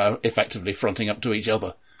 effectively fronting up to each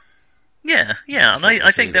other. Yeah, and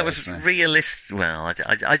I think that was realistic. Well,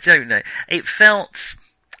 I don't know. It felt,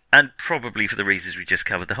 And probably for the reasons we just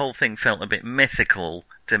covered, the whole thing felt a bit mythical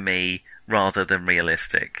to me rather than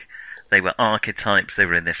realistic. They were archetypes, they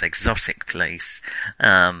were in this exotic place,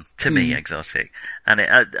 to me exotic. And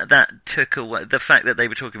that took away, the fact that they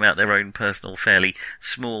were talking about their own personal, fairly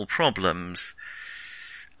small problems,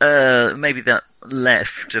 maybe that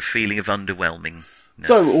left a feeling of underwhelming.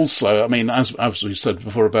 Though also, I mean, as we said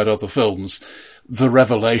before about other films, the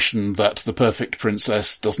revelation that the perfect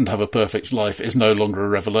princess doesn't have a perfect life is no longer a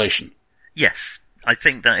revelation. Yes, I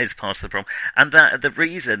think that is part of the problem. And that the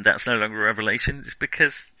reason that's no longer a revelation is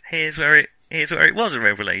because here's where it was a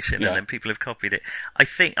revelation, and then people have copied it. I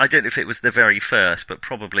don't know if it was the very first, but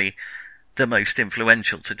probably the most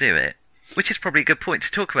influential to do it, which is probably a good point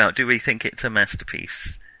to talk about. Do we think it's a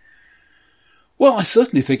masterpiece? Well, I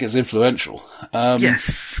certainly think it's influential.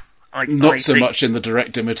 Yes. Not so much in the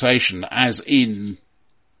direct imitation as in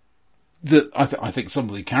I think some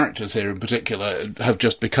of the characters here in particular have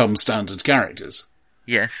just become standard characters.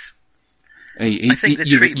 Yes. I think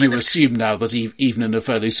you assume now that even in a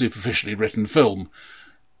fairly superficially written film,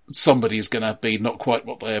 somebody's going to be not quite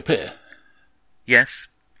what they appear. Yes.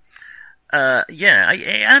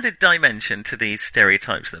 It added dimension to these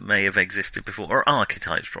stereotypes that may have existed before, or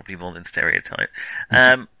archetypes probably more than stereotype.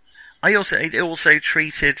 It also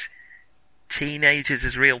treated teenagers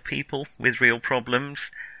as real people with real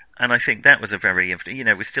problems, and I think that was a very,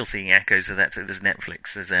 we're still seeing echoes of that. So there's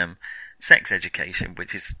Netflix, there's Sex Education,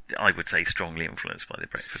 which is, I would say, strongly influenced by The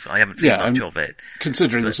Breakfast. I haven't seen much of it.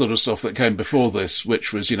 Considering the sort of stuff that came before this,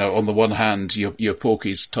 which was, on the one hand, your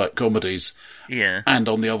Porky's type comedies. Yeah. And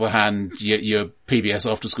on the other hand, your PBS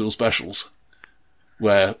after school specials,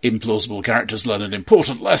 where implausible characters learn an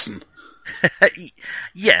important lesson.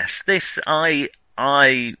 Yes,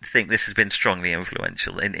 I think this has been strongly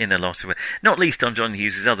influential in a lot of it. Not least on John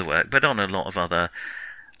Hughes' other work, but on a lot of other.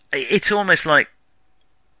 It's almost like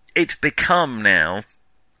it's become now,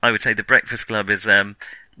 I would say The Breakfast Club is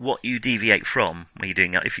what you deviate from when you're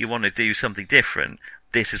doing that. If you want to do something different,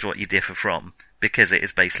 this is what you differ from, because it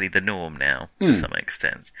is basically the norm now, to some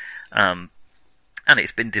extent. And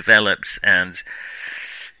it's been developed and,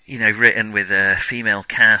 written with female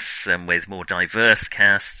casts and with more diverse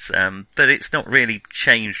casts, but it's not really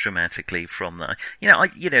changed dramatically from that.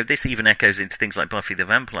 This even echoes into things like Buffy the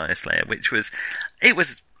Vampire Slayer, it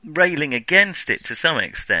was railing against it to some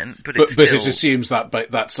extent, but it assumes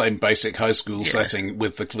that same basic high school setting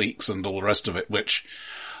with the cliques and all the rest of it, which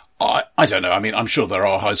I don't know. I mean, I'm sure there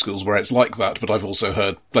are high schools where it's like that, but I've also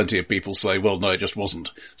heard plenty of people say, well, no, it just wasn't.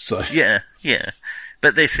 So yeah.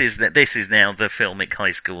 But this is now the filmic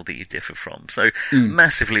high school that you differ from. So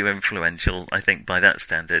massively influential, I think, by that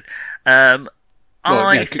standard.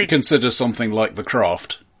 Consider something like The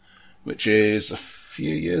Craft, which is a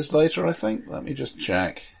few years later, I think. Let me just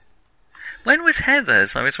check. When was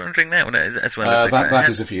Heathers? I was wondering that one as well. That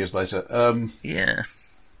is a few years later. Yeah.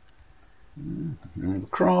 The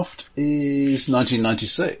Craft is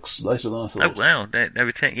 1996, later than I thought. Oh wow,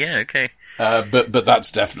 okay. But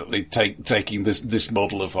that's definitely taking this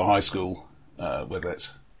model of a high school with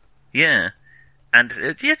it. Yeah, and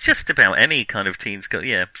just about any kind of teen school.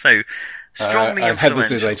 Yeah, so strongly influential.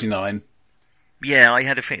 Heathers is 89. Yeah, I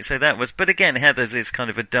had a feeling. So that was, but again, Heathers is kind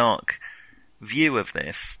of a dark view of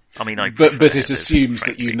this. I mean, but it assumes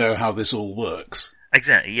that you know how this all works.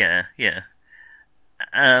 Exactly. Yeah.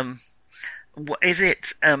 Is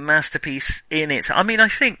it a masterpiece in its? I mean, I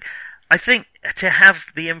think to have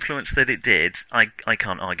the influence that it did, I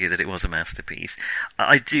can't argue that it was a masterpiece.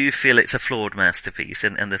 I do feel it's a flawed masterpiece,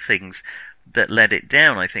 and the things that led it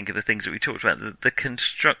down, I think, are the things that we talked about. The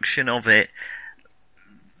construction of it.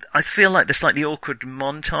 I feel like the slightly awkward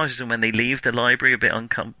montages and when they leave the library a bit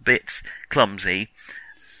clumsy.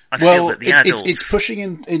 I feel that the adults... it's pushing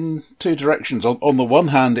in two directions. On the one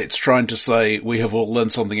hand, it's trying to say we have all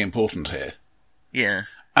learned something important here. Yeah.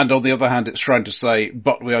 And on the other hand, it's trying to say,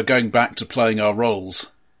 but we are going back to playing our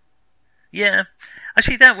roles. Yeah.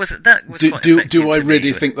 Actually, that was quite do I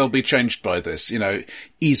really think they'll be changed by this?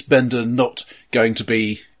 Is Bender not going to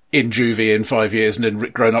be in juvie in 5 years and in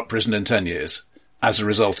grown-up prison in 10 years as a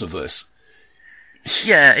result of this?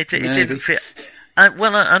 Yeah, it didn't fit.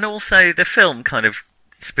 And also the film kind of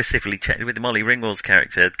specifically checked with Molly Ringwald's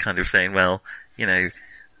character kind of saying, well,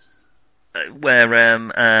 where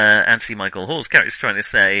Anthony Michael Hall's character is trying to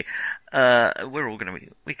say,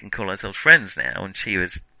 we can call ourselves friends now, and she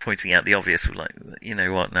was pointing out the obvious, like, you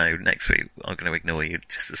know what, no, next week I'm going to ignore you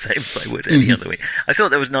just the same as I would any other week. I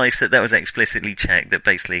thought that was nice that was explicitly checked, that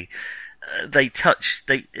basically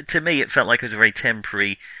to me it felt like it was a very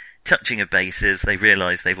temporary touching of bases. They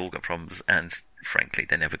realise they've all got problems, and frankly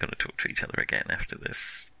they're never going to talk to each other again after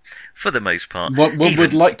this. for the most part. One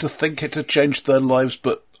would like to think it had changed their lives,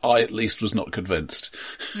 but I at least was not convinced.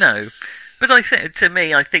 No. But I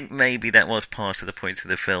think maybe that was part of the point of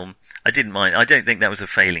the film. I didn't mind. I don't think that was a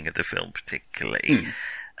failing of the film particularly.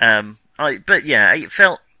 But yeah, it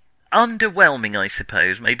felt underwhelming, I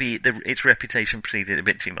suppose. Maybe its reputation preceded it a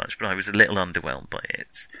bit too much, but I was a little underwhelmed by it.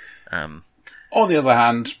 On the other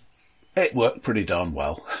hand, it worked pretty darn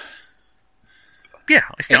well. Yeah,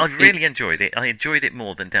 I really enjoyed it. I enjoyed it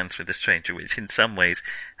more than Dance with a Stranger, which in some ways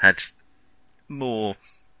had more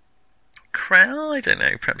crowd. I don't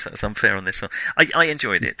know, perhaps that's unfair on this film. I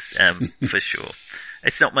enjoyed it, for sure.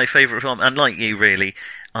 It's not my favourite film, and like you, really,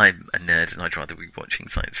 I'm a nerd and I'd rather be watching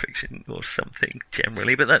science fiction or something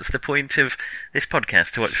generally, but that's the point of this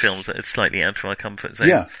podcast, to watch films that are slightly out of our comfort zone.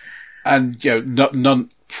 Yeah. And, none...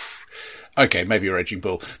 Okay, maybe you're Raging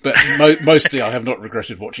Bull, but mostly I have not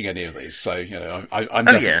regretted watching any of these, so, I'm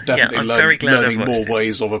definitely learning more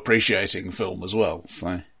ways of appreciating film as well,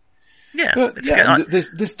 so... Yeah. But,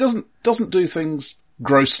 this doesn't do things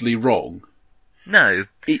grossly wrong. No.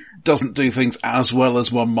 It doesn't do things as well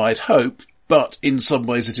as one might hope, but in some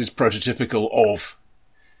ways it is prototypical of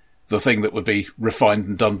the thing that would be refined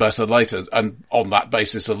and done better later, and on that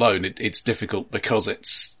basis alone, it's difficult because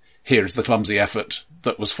here's the clumsy effort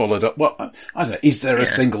that was followed up. Well, I don't know, is there a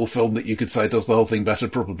single film that you could say does the whole thing better?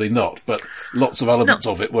 Probably not, but lots of elements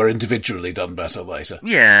of it were individually done better later.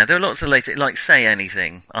 Yeah, there are lots of later, like Say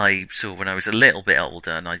Anything, I saw when I was a little bit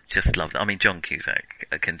older, and I just loved it. I mean, John Cusack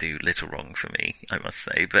can do little wrong for me, I must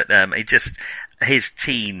say, but his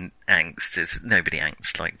teen angst is, nobody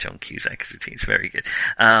angst like John Cusack as a teen, it's very good.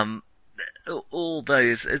 All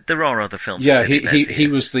those, there are other films. Yeah, he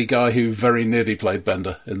was the guy who very nearly played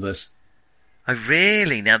Bender in this. Oh,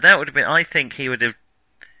 really? Now that would have been, I think he would have...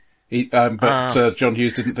 John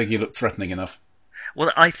Hughes didn't think he looked threatening enough.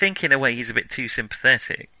 Well, I think in a way he's a bit too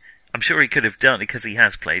sympathetic. I'm sure he could have done it because he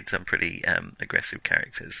has played some pretty aggressive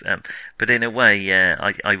characters. But in a way,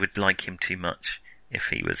 yeah, I would like him too much if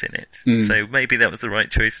he was in it. So maybe that was the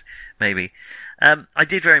right choice. Maybe. I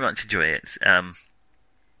did very much enjoy it.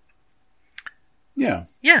 Yeah.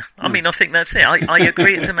 Yeah, I mean, I think that's it. I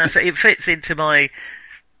agree it's a masterpiece. It fits into my,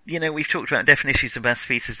 we've talked about definitions of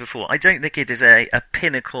masterpieces before. I don't think it is a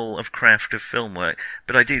pinnacle of craft of film work,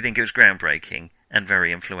 but I do think it was groundbreaking and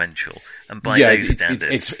very influential. And by those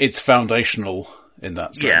standards... It's foundational in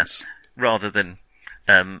that sense. Yeah, rather than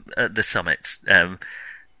at the summit.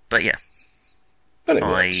 But yeah. But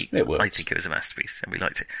it works. I think it was a masterpiece and we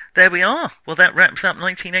liked it. There we are. Well, that wraps up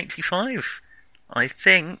 1985. I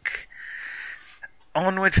think...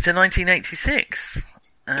 Onwards to 1986.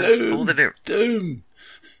 Doom!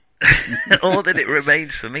 All that it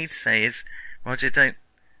remains for me to say is, Roger,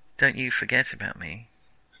 don't you forget about me.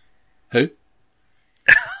 Who?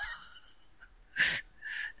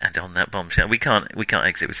 And on that bombshell, we can't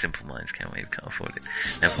exit with Simple Minds, can we? We can't afford it.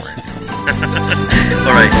 Never mind.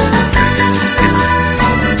 All right.